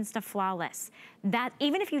 seconds to flawless. That,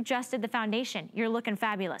 even if you just did the foundation, you're looking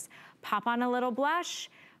fabulous. Pop on a little blush,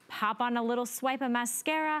 pop on a little swipe of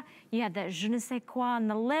mascara. You have the je ne sais quoi on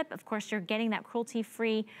the lip. Of course, you're getting that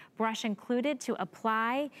cruelty-free brush included to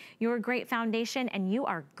apply your great foundation, and you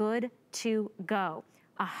are good to go.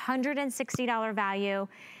 $160 value.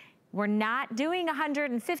 We're not doing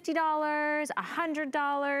 $150,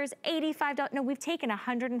 $100, $85. No, we've taken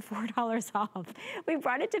 $104 off. We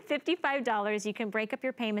brought it to $55. You can break up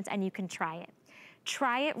your payments and you can try it.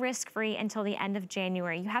 Try it risk-free until the end of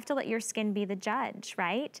January. You have to let your skin be the judge,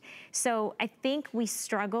 right? So I think we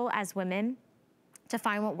struggle as women to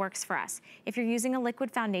find what works for us. If you're using a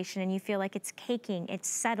liquid foundation and you feel like it's caking, it's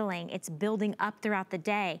settling, it's building up throughout the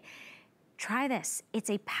day, try this.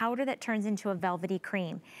 It's a powder that turns into a velvety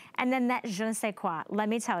cream. And then that je ne sais quoi, let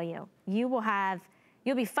me tell you,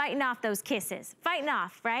 you'll be fighting off those kisses, fighting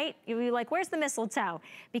off, right? You'll be like, where's the mistletoe?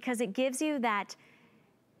 Because it gives you that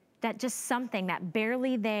just something, that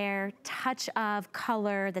barely there touch of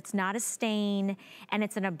color that's not a stain, and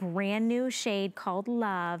it's in a brand new shade called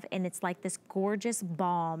Love, and it's like this gorgeous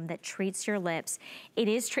balm that treats your lips. It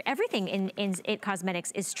is, everything in IT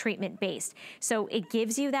Cosmetics is treatment based. So it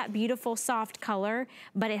gives you that beautiful soft color,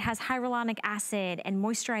 but it has hyaluronic acid and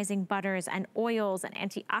moisturizing butters and oils and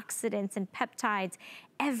antioxidants and peptides.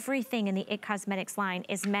 Everything in the IT Cosmetics line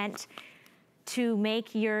is meant to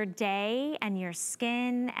make your day and your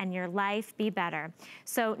skin and your life be better.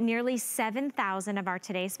 So nearly 7,000 of our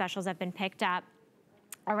today's specials have been picked up.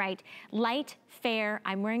 All right, light, fair,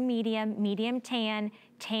 I'm wearing medium, medium tan,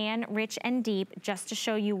 Tan, Rich, and Deep, just to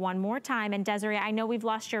show you one more time. And Desiree, I know we've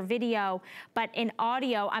lost your video, but in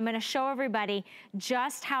audio, I'm gonna show everybody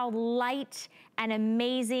just how light and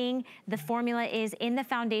amazing the formula is in the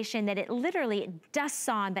foundation, that it literally dusts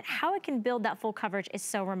on, but how it can build that full coverage is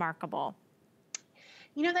so remarkable.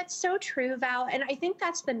 You know, that's so true, Val. And I think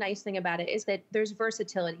that's the nice thing about it, is that there's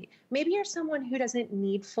versatility. Maybe you're someone who doesn't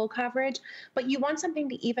need full coverage, but you want something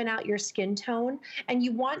to even out your skin tone, and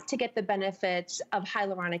you want to get the benefits of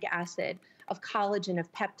hyaluronic acid, of collagen,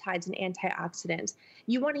 of peptides and antioxidants.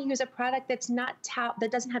 You want to use a product that's not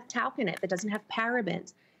that doesn't have talc in it, that doesn't have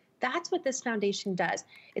parabens. That's what this foundation does.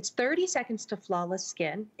 It's 30 seconds to flawless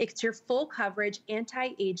skin. It's your full coverage,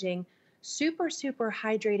 anti-aging, super, super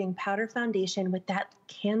hydrating powder foundation with that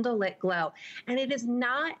candlelit glow. And it is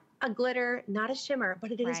not a glitter, not a shimmer,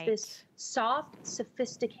 but it is this soft,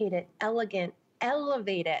 sophisticated, elegant,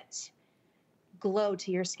 elevated glow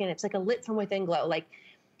to your skin. It's like a lit from within glow, like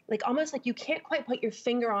almost like you can't quite put your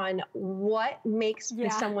finger on what makes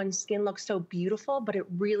someone's skin look so beautiful, but it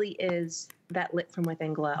really is that lit from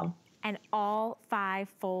within glow. And all 5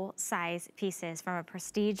 full-size pieces from a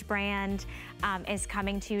prestige brand is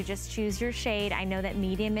coming to you. Just choose your shade. I know that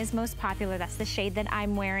medium is most popular. That's the shade that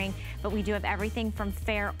I'm wearing, but we do have everything from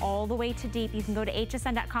fair all the way to deep. You can go to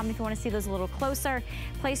hsn.com if you want to see those a little closer.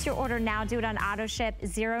 Place your order now. Do it on auto ship.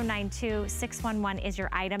 092611 is your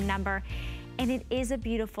item number. And it is a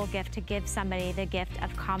beautiful gift to give somebody the gift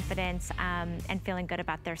of confidence and feeling good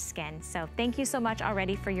about their skin. So thank you so much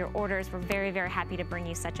already for your orders. We're very, very happy to bring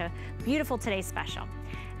you such a beautiful today's special.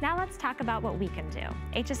 Now let's talk about what we can do.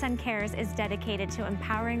 HSN Cares is dedicated to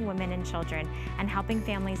empowering women and children and helping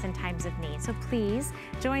families in times of need. So please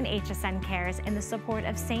join HSN Cares in the support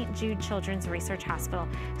of St. Jude Children's Research Hospital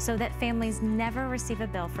so that families never receive a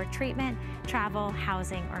bill for treatment, travel,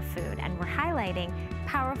 housing, or food. And we're highlighting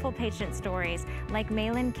powerful patient stories like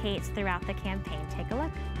Malin Kate's throughout the campaign. Take a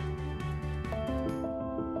look.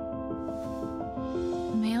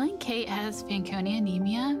 Malin Kate has Fanconi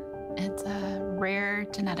anemia. It's a rare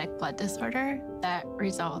genetic blood disorder that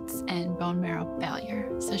results in bone marrow failure.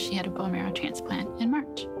 So she had a bone marrow transplant in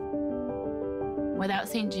March. Without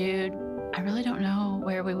St. Jude, I really don't know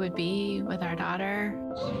where we would be with our daughter.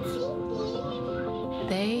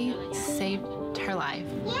 They saved her life.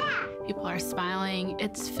 Yeah. People are smiling.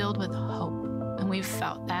 It's filled with hope. And we've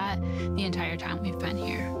felt that the entire time we've been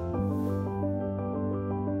here.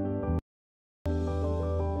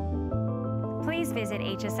 Please visit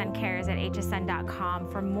HSN Cares at hsn.com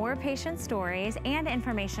for more patient stories and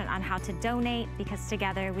information on how to donate, because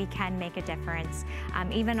together we can make a difference.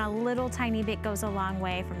 Even a little tiny bit goes a long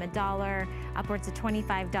way, from $1 upwards to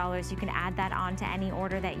 $25. You can add that on to any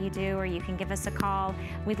order that you do, or you can give us a call.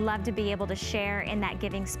 We'd love to be able to share in that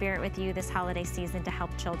giving spirit with you this holiday season to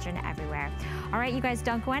help children everywhere. All right, you guys,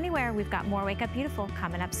 don't go anywhere. We've got more Wake Up Beautiful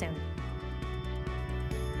coming up soon.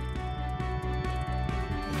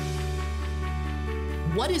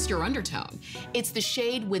 What is your undertone? It's the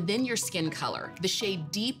shade within your skin color, the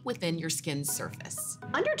shade deep within your skin's surface.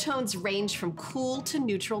 Undertones range from cool to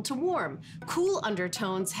neutral to warm. Cool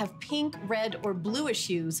undertones have pink, red, or bluish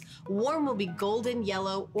hues. Warm will be golden,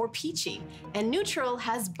 yellow, or peachy. And neutral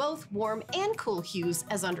has both warm and cool hues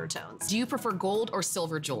as undertones. Do you prefer gold or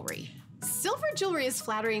silver jewelry? Silver jewelry is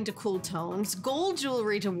flattering to cool tones, gold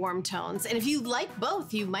jewelry to warm tones, and if you like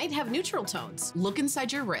both, you might have neutral tones. Look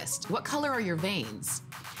inside your wrist. What color are your veins?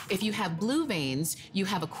 If you have blue veins, you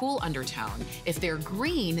have a cool undertone. If they're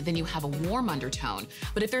green, then you have a warm undertone.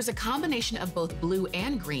 But if there's a combination of both blue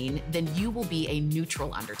and green, then you will be a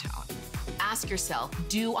neutral undertone. Ask yourself,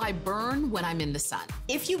 do I burn when I'm in the sun?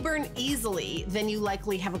 If you burn easily, then you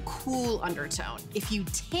likely have a cool undertone. If you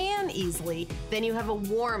tan easily, then you have a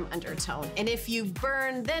warm undertone. And if you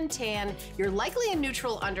burn then tan, you're likely a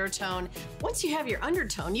neutral undertone. Once you have your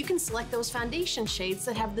undertone, you can select those foundation shades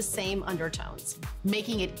that have the same undertones,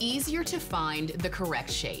 making it easier to find the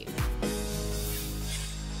correct shade.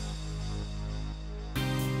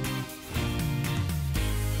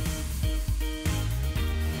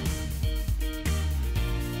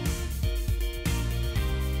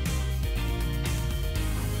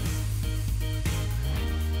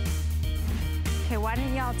 Okay, why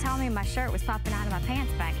didn't y'all tell me my shirt was popping out of my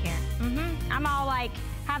pants back here? I'm all like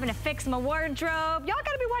having to fix my wardrobe. Y'all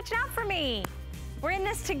gotta be watching out for me. We're in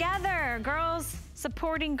this together, girls.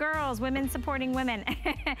 supporting girls, women supporting women.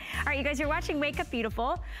 All right, you guys, you're watching Wake Up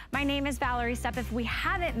Beautiful. My name is Valerie Stupp. If we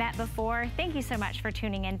haven't met before, thank you so much for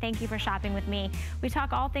tuning in. Thank you for shopping with me. We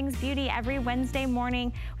talk all things beauty every Wednesday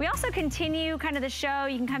morning. We also continue kind of the show.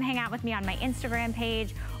 You can come hang out with me on my Instagram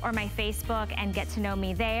page or my Facebook and get to know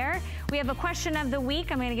me there. We have a question of the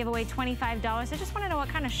week. I'm gonna give away $25. I just wanna know, what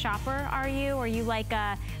kind of shopper are you? Are you like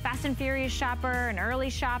a Fast and Furious shopper, an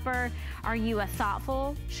early shopper? Are you a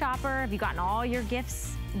thoughtful shopper? Have you gotten all your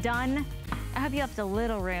gifts done? I hope you left a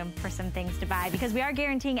little room for some things to buy, because we are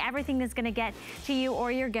guaranteeing everything that's gonna get to you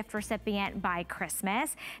or your gift recipient by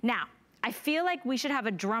Christmas. Now, I feel like we should have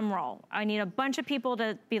a drum roll. I need a bunch of people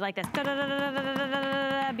to be like this,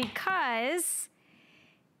 because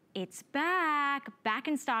it's back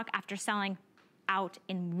in stock after selling out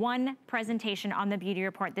in one presentation on the Beauty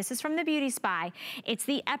Report. This is from the Beauty Spy. It's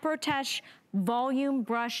the Eprotesh Volume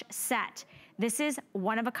Brush Set. This is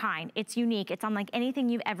one of a kind. It's unique. It's unlike anything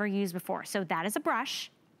you've ever used before. So that is a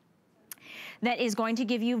brush that is going to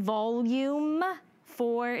give you volume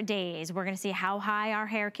for days. We're gonna see how high our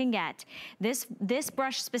hair can get. This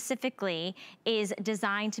brush specifically is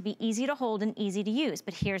designed to be easy to hold and easy to use,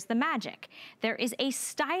 but here's the magic. There is a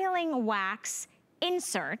styling wax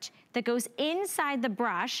insert that goes inside the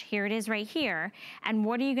brush. Here it is right here. And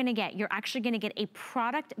what are you gonna get? You're actually gonna get a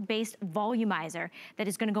product-based volumizer that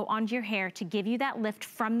is gonna go onto your hair to give you that lift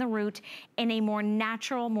from the root in a more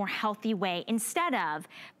natural, more healthy way, instead of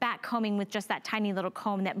back combing with just that tiny little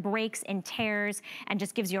comb that breaks and tears and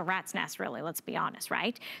just gives you a rat's nest, really, let's be honest,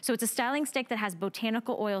 right? So it's a styling stick that has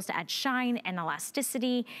botanical oils to add shine and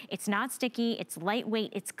elasticity. It's not sticky, it's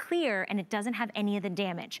lightweight, it's clear, and it doesn't have any of the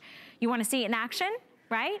damage. You wanna see it in action?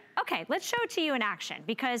 Right? Okay, let's show it to you in action,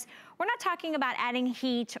 because we're not talking about adding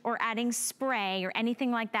heat or adding spray or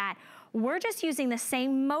anything like that. We're just using the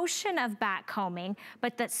same motion of back combing,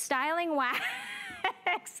 but the styling wax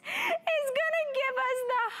is gonna give us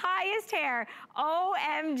the highest hair.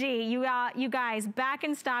 OMG, you guys, back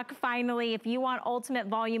in stock finally. If you want ultimate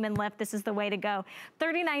volume and lift, this is the way to go.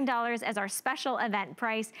 $39 as our special event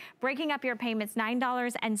price. Breaking up your payments,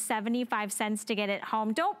 $9.75 to get it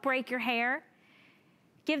home. Don't break your hair.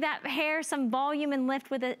 Give that hair some volume and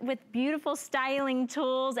lift with beautiful styling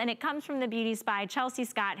tools, and it comes from the Beauty Spy, Chelsea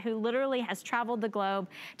Scott, who literally has traveled the globe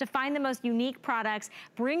to find the most unique products,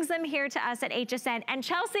 brings them here to us at HSN. And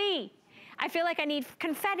Chelsea, I feel like I need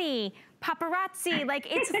confetti, paparazzi, like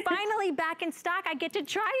it's finally back in stock. I get to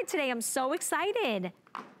try it today. I'm so excited.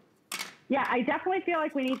 Yeah, I definitely feel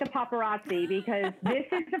like we need the paparazzi, because this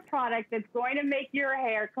is the product that's going to make your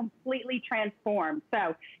hair completely transformed.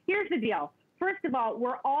 So here's the deal. First of all,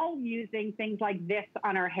 we're all using things like this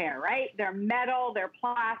on our hair, right? They're metal, they're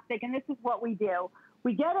plastic, and this is what we do.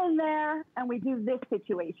 We get in there and we do this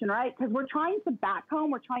situation, right? Because we're trying to back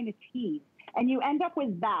comb, we're trying to tease, and you end up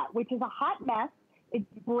with that, which is a hot mess. It's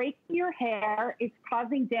breaking your hair, it's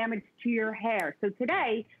causing damage to your hair. So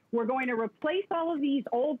today, we're going to replace all of these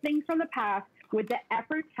old things from the past with the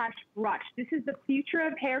Eprotesh brush. This is the future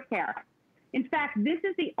of hair care. In fact, this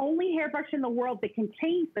is the only hairbrush in the world that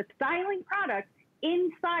contains the styling product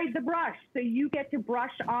inside the brush, so you get to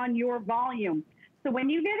brush on your volume. So when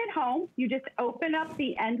you get it home, you just open up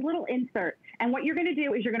the end little insert, and what you're gonna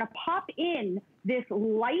do is you're gonna pop in this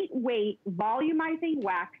lightweight volumizing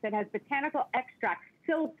wax that has botanical extracts,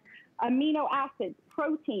 silks, amino acids,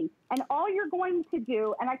 protein, and all you're going to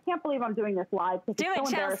do, and I can't believe I'm doing this live because it's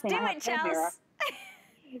so embarrassing. Do it, Chelsea.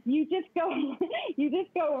 You just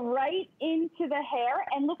go right into the hair,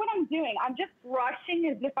 and look what I'm doing. I'm just brushing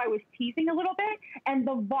as if I was teasing a little bit, and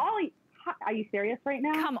the volume. Are you serious right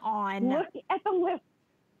now? Come on. Look at the lift.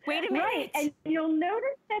 Wait a minute. Right, and you'll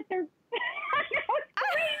notice that there's. I know, it's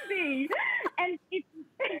crazy, and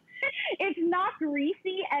it's not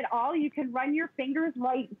greasy at all. You can run your fingers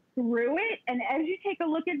right through it, and as you take a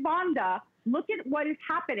look at Vonda, look at what is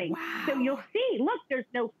happening. Wow. So you'll see, look, there's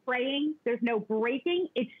no spraying, there's no breaking.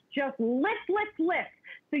 It's just lift, lift, lift.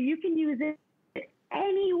 So you can use it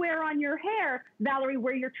anywhere on your hair, Valerie,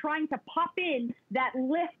 where you're trying to pop in that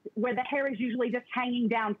lift where the hair is usually just hanging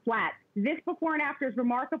down flat. This before and after is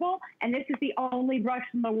remarkable, and this is the only brush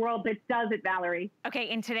in the world that does it, Valerie. Okay,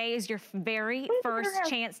 and today is your very first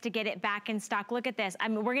chance to get it back in stock. Look at this. I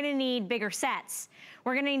mean, we're gonna need bigger sets.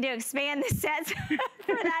 We're gonna need to expand the sets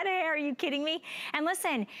for that hair. Are you kidding me? And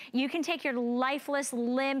listen, you can take your lifeless,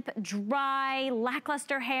 limp, dry,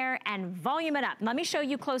 lackluster hair and volume it up. Let me show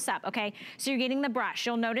you close up, okay? So you're getting the brush.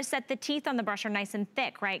 You'll notice that the teeth on the brush are nice and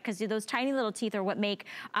thick, right? Because those tiny little teeth are what make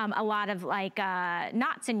a lot of like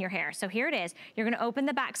knots in your hair. So here it is. You're gonna open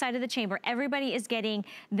the back side of the chamber. Everybody is getting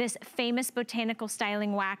this famous botanical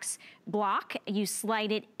styling wax block. You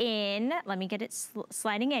slide it in. Let me get it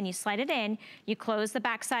sliding in. You slide it in. You close the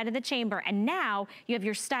back side of the chamber. And now you have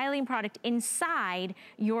your styling product inside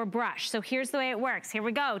your brush. So here's the way it works. Here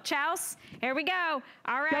we go. Chels, here we go.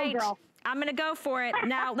 All right. Go, girl. I'm gonna go for it.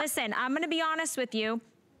 Now, listen, I'm gonna be honest with you.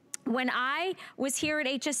 When I was here at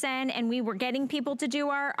HSN and we were getting people to do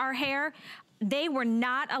our hair, they were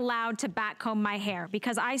not allowed to back comb my hair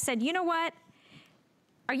because I said, you know what?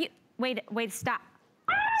 Wait, stop.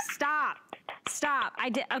 Stop.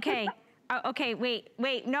 I did, okay. Okay, wait,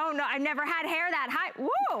 no, I've never had hair that high.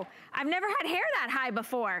 Whoa, I've never had hair that high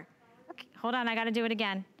before. Okay, hold on, I gotta do it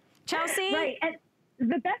again. Chelsea? Right, and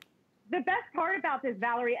the best part about this,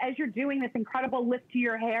 Valerie, as you're doing this incredible lift to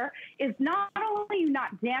your hair, is not only you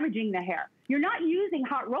not damaging the hair, you're not using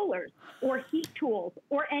hot rollers or heat tools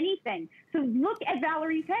or anything. So look at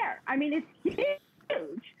Valerie's hair. I mean, it's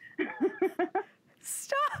huge.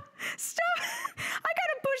 Stop. I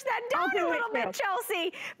gotta push that down a little bit,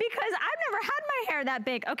 Chelsea, because I've never had my hair that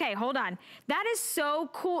big. Okay, hold on. That is so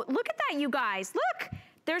cool. Look at that, you guys. Look,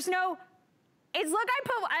 there's no, look,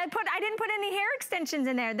 I didn't put any hair extensions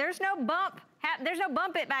in there. There's no bump. There's no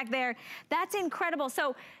bump it back there. That's incredible.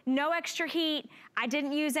 So no extra heat. I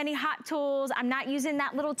didn't use any hot tools. I'm not using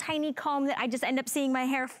that little tiny comb that I just end up seeing my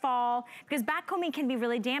hair fall, because back combing can be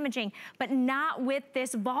really damaging, but not with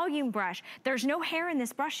this volume brush. There's no hair in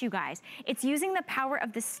this brush, you guys. It's using the power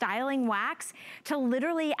of the styling wax to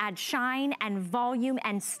literally add shine and volume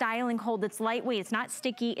and styling hold. It's lightweight, it's not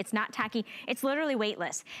sticky, it's not tacky, it's literally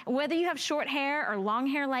weightless. Whether you have short hair or long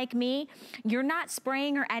hair like me, you're not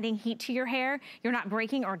spraying or adding heat to your hair. You're not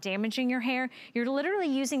breaking or damaging your hair. You're literally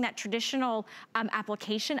using that traditional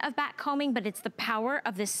application of back combing, but it's the power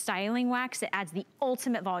of this styling wax that adds the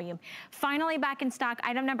ultimate volume. Finally back in stock,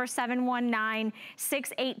 item number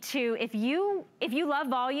 719682. If you love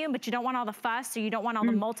volume, but you don't want all the fuss, or you don't want all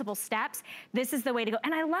the multiple steps, this is the way to go.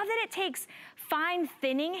 And I love that it takes fine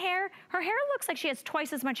thinning hair. Her hair looks like she has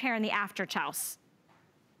twice as much hair in the after, Chels.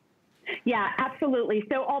 Yeah, absolutely.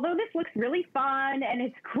 So although this looks really fun and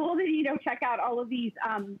it's cool to, check out all of these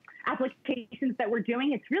applications that we're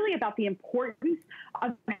doing, it's really about the importance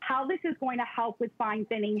of how this is going to help with fine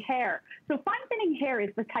thinning hair. So fine thinning hair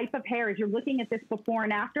is the type of hair, as you're looking at this before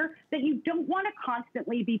and after, that you don't want to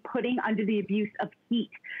constantly be putting under the abuse of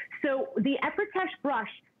heat. So the Epicash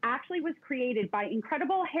brush actually was created by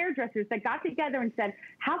incredible hairdressers that got together and said,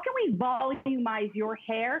 how can we volumize your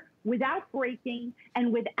hair without breaking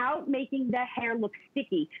and without making the hair look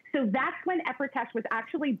sticky? So that's when Epicash was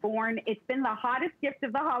actually born. It's been the hottest gift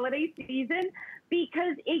of the holiday season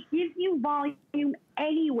because it gives you volume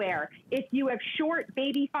anywhere. If you have short,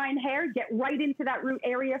 baby fine hair, get right into that root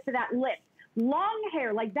area for that lift. Long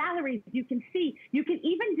hair, like Valerie's, you can see, you can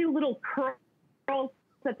even do little curls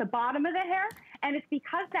at the bottom of the hair, and it's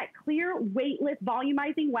because that clear, weightless,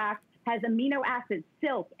 volumizing wax has amino acids,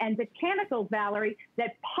 silk, and botanicals, Valerie,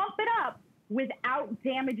 that pump it up without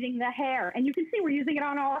damaging the hair. And you can see we're using it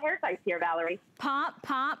on all hair types here, Valerie. Pump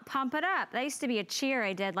it up. That used to be a cheer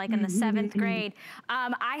I did like in the 7th grade.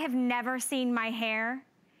 I have never seen my hair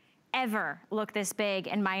ever look this big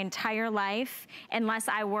in my entire life, unless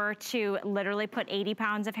I were to literally put 80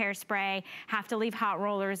 pounds of hairspray, have to leave hot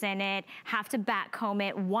rollers in it, have to back comb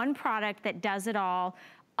it. One product that does it all.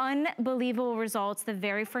 Unbelievable results the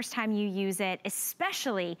very first time you use it,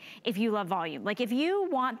 especially if you love volume. Like if you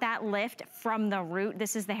want that lift from the root,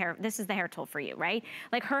 this is the hair tool for you, right?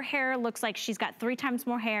 Like her hair looks like she's got 3 times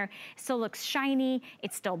more hair, still looks shiny,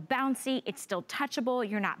 it's still bouncy, it's still touchable,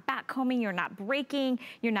 you're not back combing, you're not breaking,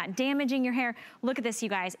 you're not damaging your hair. Look at this, you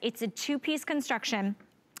guys. It's a 2-piece construction.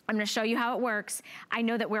 I'm gonna show you how it works. I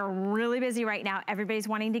know that we're really busy right now. Everybody's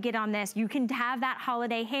wanting to get on this. You can have that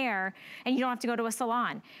holiday hair and you don't have to go to a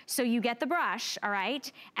salon. So you get the brush, all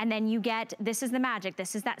right? And then you get, this is the magic,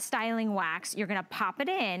 this is that styling wax. You're gonna pop it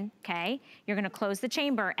in, okay? You're gonna close the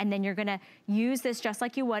chamber and then you're gonna use this just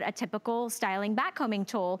like you would a typical styling backcombing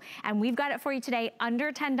tool. And we've got it for you today.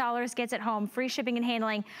 Under $10 gets it home, free shipping and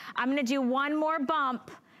handling. I'm gonna do one more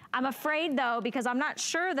bump. I'm afraid though, because I'm not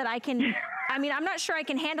sure that I can, I'm not sure I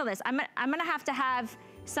can handle this. I'm gonna have to have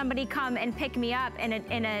somebody come and pick me up in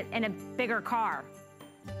a bigger car.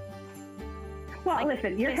 Well,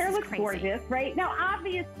 listen, your hair looks gorgeous, right? Now,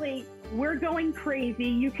 obviously, we're going crazy.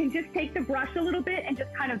 You can just take the brush a little bit and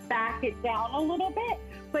just kind of back it down a little bit.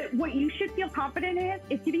 But what you should feel confident in is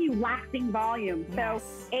it's giving you lasting volume. Yes.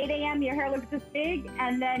 So 8 a.m., your hair looks this big,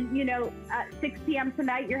 and then, 6 p.m.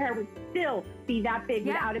 tonight, your hair would still be that big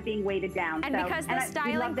without it being weighted down. And because the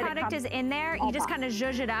styling product is in there, you just kind of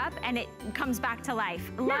zhuzh it up and it comes back to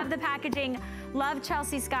life. Love the packaging, love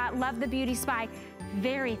Chelsea Scott, love the Beauty Spy.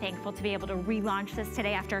 Very thankful to be able to relaunch this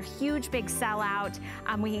today after a huge big sellout.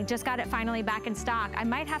 We just got it finally back in stock. I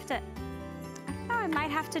might have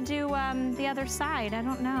to do the other side. I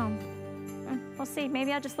don't know. We'll see.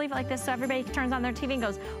 Maybe I'll just leave it like this so everybody turns on their TV and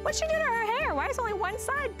goes, what'd she do to her hair? Why is only one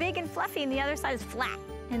side big and fluffy and the other side is flat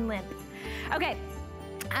and limp? Okay.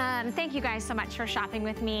 Thank you guys so much for shopping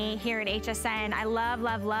with me here at HSN. I love,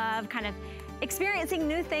 love, love kind of experiencing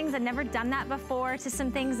new things. I've never done that before, to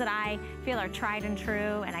some things that I feel are tried and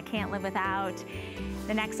true and I can't live without.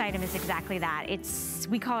 The next item is exactly that.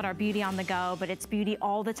 We call it our beauty on the go, but it's beauty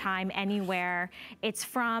all the time, anywhere. It's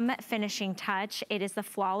from Finishing Touch. It is the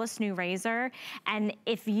flawless new razor. And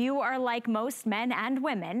if you are like most men and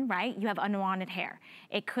women, right, you have unwanted hair.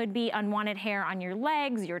 It could be unwanted hair on your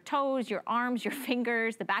legs, your toes, your arms, your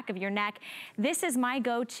fingers, the back of your neck. This is my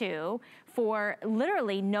go-to for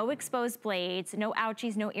literally no exposed blades, no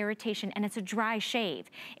ouchies, no irritation, and it's a dry shave.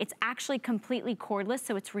 It's actually completely cordless,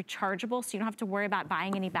 so it's rechargeable, so you don't have to worry about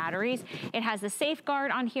buying any batteries. It has the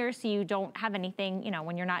safeguard on here, so you don't have anything,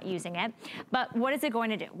 when you're not using it. But what is it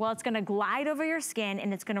going to do? Well, it's gonna glide over your skin,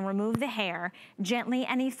 and it's gonna remove the hair gently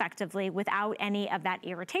and effectively without any of that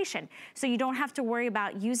irritation. So you don't have to worry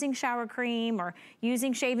about using shower cream or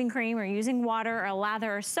using shaving cream or using water or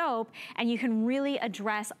lather or soap, and you can really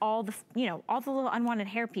address all the all the little unwanted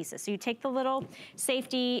hair pieces. So you take the little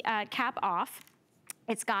safety cap off.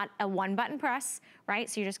 It's got a 1-button press, right?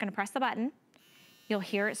 So you're just gonna press the button. You'll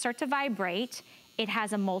hear it start to vibrate. It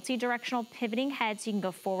has a multi-directional pivoting head, so you can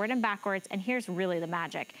go forward and backwards. And here's really the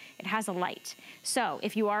magic. It has a light. So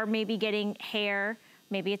if you are maybe getting hair,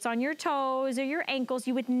 maybe it's on your toes or your ankles,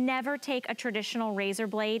 you would never take a traditional razor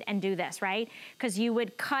blade and do this, right? Because you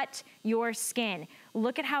would cut your skin.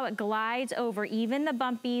 Look at how it glides over even the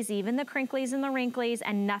bumpies, even the crinklies and the wrinklies,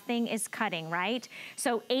 and nothing is cutting, right?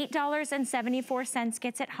 So $8.74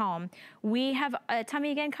 gets it home. We have, tell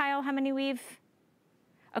me again, Kyle, how many we've?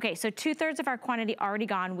 Okay, so 2/3 of our quantity already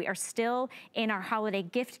gone. We are still in our holiday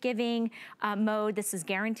gift giving mode. This is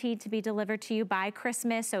guaranteed to be delivered to you by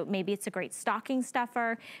Christmas. So maybe it's a great stocking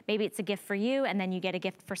stuffer. Maybe it's a gift for you and then you get a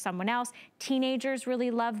gift for someone else. Teenagers really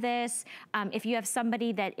love this. If you have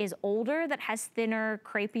somebody that is older that has thinner,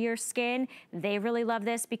 crepier skin, they really love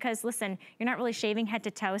this because listen, you're not really shaving head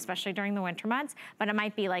to toe, especially during the winter months, but it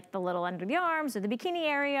might be like the little under the arms or the bikini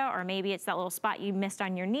area, or maybe it's that little spot you missed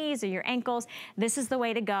on your knees or your ankles. This is the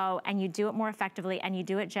way to go, and you do it more effectively, and you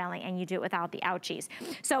do it gently, and you do it without the ouchies.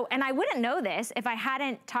 So, and I wouldn't know this if I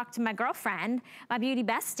hadn't talked to my girlfriend, my beauty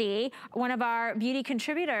bestie, one of our beauty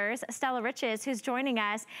contributors, Stella Riches, who's joining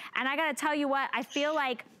us. And I gotta tell you what, I feel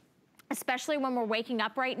like, especially when we're waking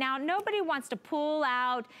up right now, nobody wants to pull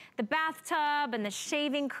out the bathtub and the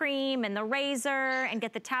shaving cream and the razor and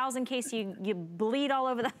get the towels in case you bleed all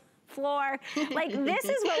over the floor. Like, this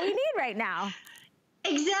is what we need right now.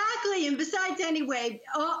 Exactly, and besides, anyway,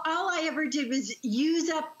 all I ever did was use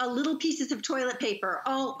up a little pieces of toilet paper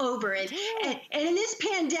all over it. And in this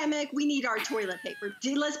pandemic, we need our toilet paper.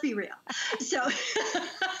 Let's be real. So, but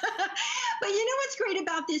you know what's great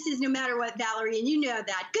about this is no matter what, Valerie, and you know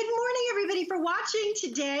that. Good morning, everybody, for watching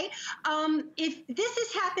today. If this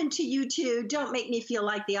has happened to you too, don't make me feel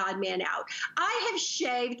like the odd man out. I have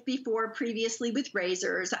shaved before previously with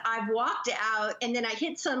razors. I've walked out and then I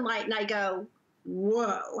hit sunlight and I go,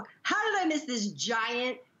 whoa, how did I miss this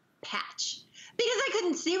giant patch? Because I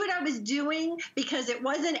couldn't see what I was doing, because it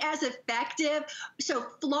wasn't as effective. So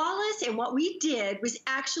flawless, and what we did was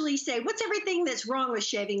actually say, what's everything that's wrong with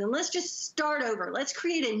shaving? And let's just start over. Let's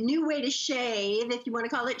create a new way to shave, if you want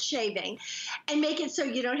to call it shaving, and make it so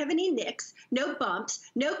you don't have any nicks, no bumps,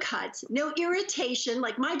 no cuts, no irritation.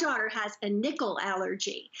 Like my daughter has a nickel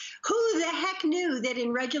allergy. Who the heck knew that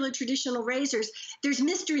in regular traditional razors, there's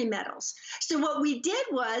mystery metals? So what we did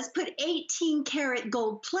was put 18-karat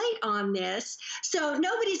gold plate on this, so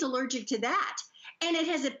nobody's allergic to that. And it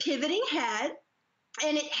has a pivoting head,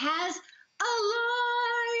 and it has a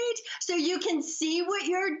light, so you can see what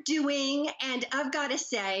you're doing. And I've got to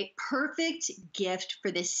say, perfect gift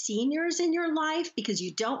for the seniors in your life, because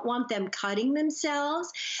you don't want them cutting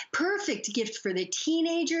themselves. Perfect gift for the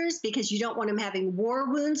teenagers, because you don't want them having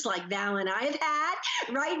war wounds like Val and I have had.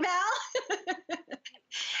 Right, Val?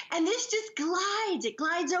 And this just glides. It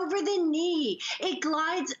glides over the knee. It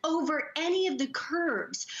glides over any of the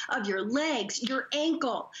curves of your legs, your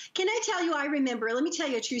ankle. Can I tell you, I remember, let me tell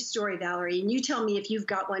you a true story, Valerie, and you tell me if you've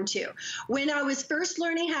got one too. When I was first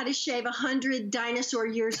learning how to shave 100 dinosaur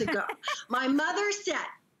years ago, my mother said,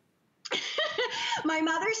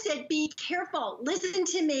 be careful, listen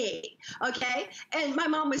to me, okay? And my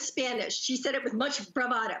mom was Spanish. She said it with much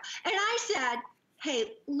bravado. And I said,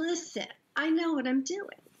 hey, listen, I know what I'm doing.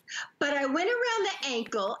 But I went around the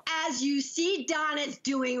ankle, as you see Donna's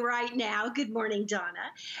doing right now. Good morning,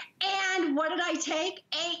 Donna. And what did I take?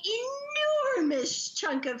 An enormous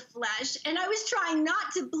chunk of flesh. And I was trying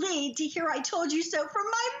not to bleed to hear I told you so from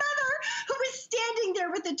my mother, who was standing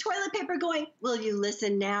there with the toilet paper going, will you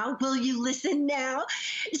listen now? Will you listen now?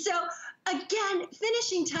 So again,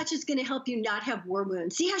 finishing touch is going to help you not have war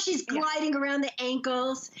wounds. See how she's gliding around the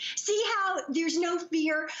ankles? See how there's no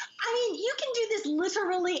fear? I mean, you can do this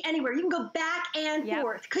literally anywhere. You can go back and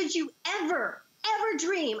forth. Could you ever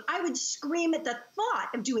dream I would scream at the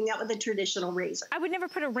thought of doing that with a traditional razor? I would never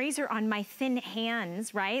put a razor on my thin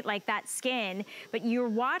hands, right? Like that skin, but you're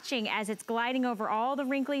watching as it's gliding over all the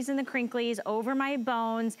wrinklies and the crinklies, over my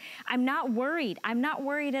bones. I'm not worried. I'm not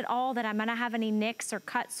worried at all that I'm gonna have any nicks or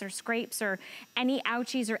cuts or scrapes or any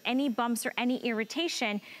ouchies or any bumps or any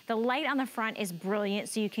irritation. The light on the front is brilliant,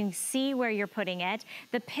 so you can see where you're putting it.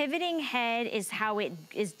 The pivoting head is how it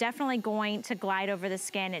is definitely going to glide over the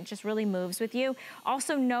skin. It just really moves with you.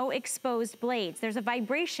 Also, no exposed blades. There's a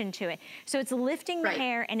vibration to it. So it's lifting the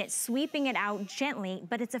hair and it's sweeping it out gently,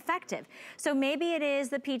 but it's effective. So maybe it is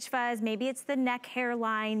the peach fuzz, maybe it's the neck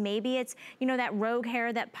hairline, maybe it's, you know, that rogue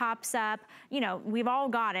hair that pops up. You know, we've all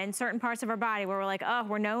got it in certain parts of our body where we're like, oh,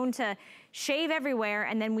 we're known to shave everywhere,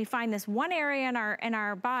 and then we find this one area in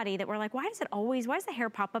our body that we're like, why does the hair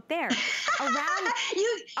pop up there?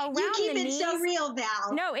 You keep it so real,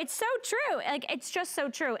 Val. No, it's so true. Like, it's just so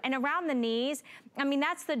true. And around the knees, I mean,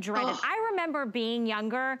 that's the dreaded. I remember being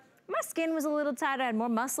younger, my skin was a little tighter, I had more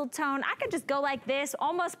muscle tone. I could just go like this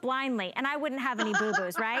almost blindly and I wouldn't have any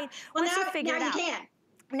boo-boos, right? Well, once you figure it out. You can.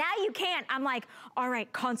 Now you can't. I'm like, all right,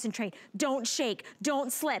 concentrate. Don't shake.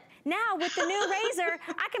 Don't slip. Now with the new razor,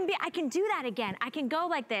 I can do that again. I can go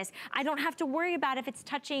like this. I don't have to worry about if it's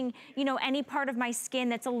touching, you know, any part of my skin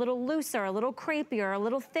that's a little looser, a little creepier, a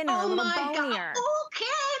little thinner, a little bonier. Okay,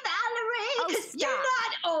 Valerie, because you're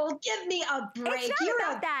not old. Give me a break. It's not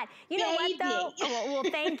about that. You know what, though? Baby. Well,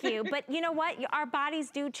 thank you. But you know what? Our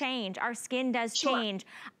bodies do change. Our skin does change.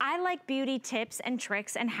 I like beauty tips and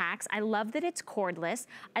tricks and hacks. I love that it's cordless.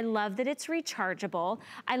 I love that it's rechargeable.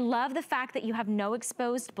 I love the fact that you have no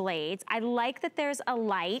exposed blades. I like that there's a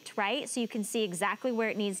light, right? So you can see exactly where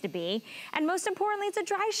it needs to be. And most importantly, it's a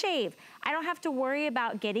dry shave. I don't have to worry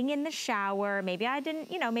about getting in the shower. Maybe I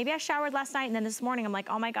didn't, you know, maybe I showered last night and then this morning I'm like,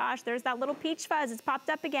 oh my gosh, there's that little peach fuzz. It's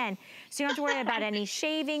popped up again. So you don't have to worry about any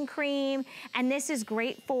shaving cream. And this is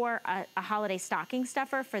great for a holiday stocking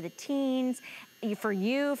stuffer for the teens. For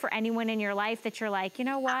you, for anyone in your life that you're like, you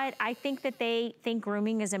know what, I think that they think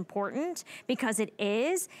grooming is important, because it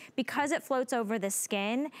is, because it floats over the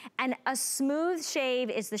skin, and a smooth shave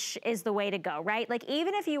is the way to go, right? Like,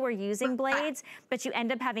 even if you were using blades, but you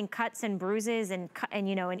end up having cuts and bruises and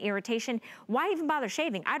you know, and irritation, why even bother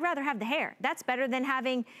shaving? I'd rather have the hair. That's better than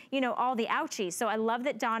having, you know, all the ouchies. So I love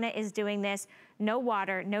that Donna is doing this. No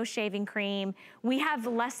water, no shaving cream. We have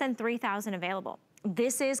less than 3,000 available.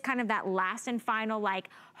 This is kind of that last and final, like,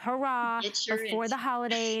 hurrah, before the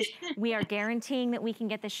holidays. We are guaranteeing that we can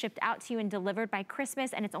get this shipped out to you and delivered by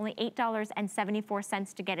Christmas, and it's only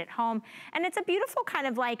 $8.74 to get it home. And it's a beautiful kind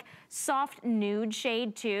of like soft nude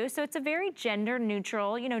shade too. So it's a very gender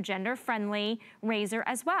neutral, you know, gender friendly razor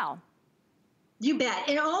as well. You bet.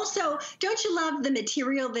 And also, don't you love the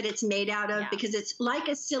material that it's made out of? Because it's like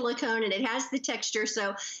a silicone and it has the texture,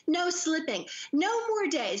 so no slipping. No more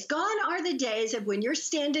days. Gone are the days of when you're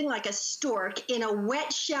standing like a stork in a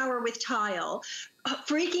wet shower with tile,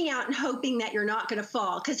 freaking out and hoping that you're not going to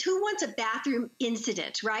fall, because who wants a bathroom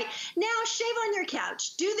incident, right? Now, shave on your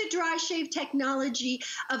couch. Do the dry shave technology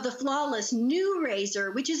of the Flawless new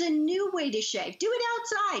razor, which is a new way to shave. Do it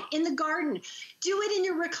outside, in the garden. Do it in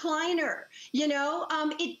your recliner. You know,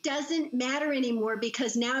 it doesn't matter anymore,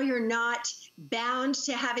 because now you're not bound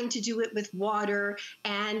to having to do it with water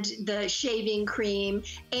and the shaving cream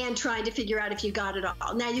and trying to figure out if you got it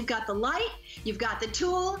all. Now you've got the light, you've got the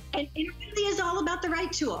tool, and it really is all about the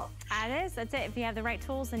right tool. That is, that's it. If you have the right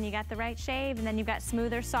tools, then you got the right shave, and then you've got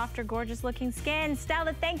smoother, softer, gorgeous looking skin.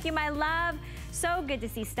 Stella, thank you, my love. So good to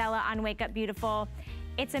see Stella on Wake Up Beautiful.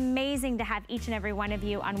 It's amazing to have each and every one of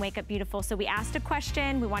you on Wake Up Beautiful. So we asked a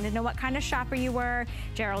question. We wanted to know what kind of shopper you were.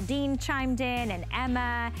 Geraldine chimed in, and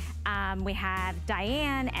Emma. We have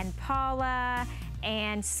Diane and Paula,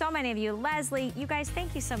 and so many of you. Leslie, you guys,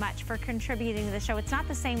 thank you so much for contributing to the show. It's not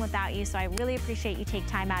the same without you, so I really appreciate you take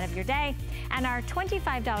time out of your day. And our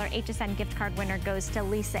 $25 HSN gift card winner goes to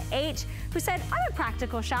Lisa H., who said, I'm a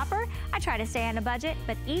practical shopper. I try to stay on a budget,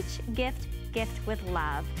 but each gift with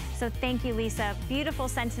love. So thank you, Lisa. Beautiful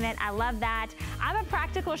sentiment. I love that. I'm a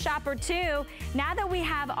practical shopper too. Now that we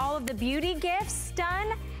have all of the beauty gifts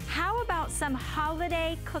done, how about some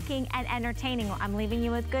holiday cooking and entertaining? Well, I'm leaving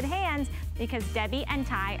you with good hands because Debbie and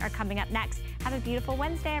Ty are coming up next. Have a beautiful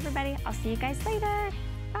Wednesday, everybody. I'll see you guys later.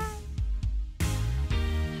 Bye.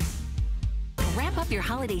 Wrap up your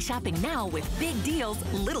holiday shopping now with big deals,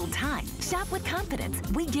 little time. Shop with confidence.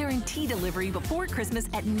 We guarantee delivery before Christmas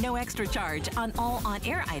at no extra charge on all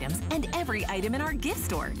on-air items and every item in our gift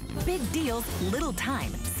store. Big deals, little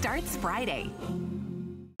time. Starts Friday.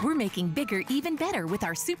 We're making bigger even better with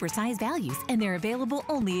our supersize values, and they're available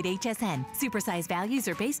only at HSN. Supersize values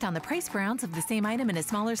are based on the price per ounce of the same item in a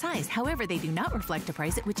smaller size. However, they do not reflect a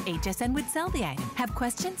price at which HSN would sell the item. Have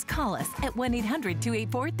questions? Call us at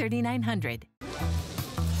 1-800-284-3900.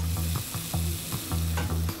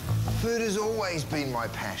 Food has always been my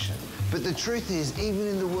passion, but the truth is, even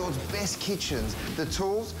in the world's best kitchens, the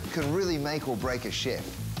tools can really make or break a chef.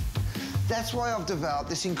 That's why I've developed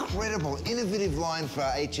this incredible, innovative line for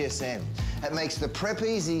HSN. It makes the prep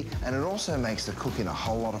easy, and it also makes the cooking a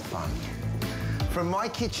whole lot of fun. From my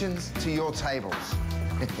kitchens to your tables.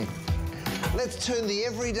 Let's turn the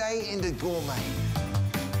everyday into gourmet.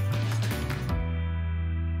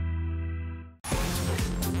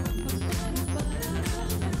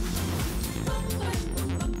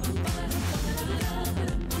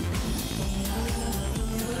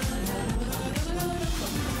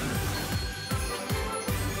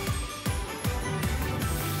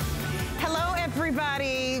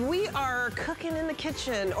 Everybody, we are cooking in the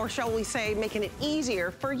kitchen, or shall we say, making it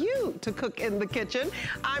easier for you to cook in the kitchen.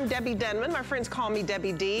 I'm Debbie Denman. My friends call me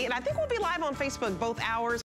Debbie D, and I think we'll be live on Facebook both hours.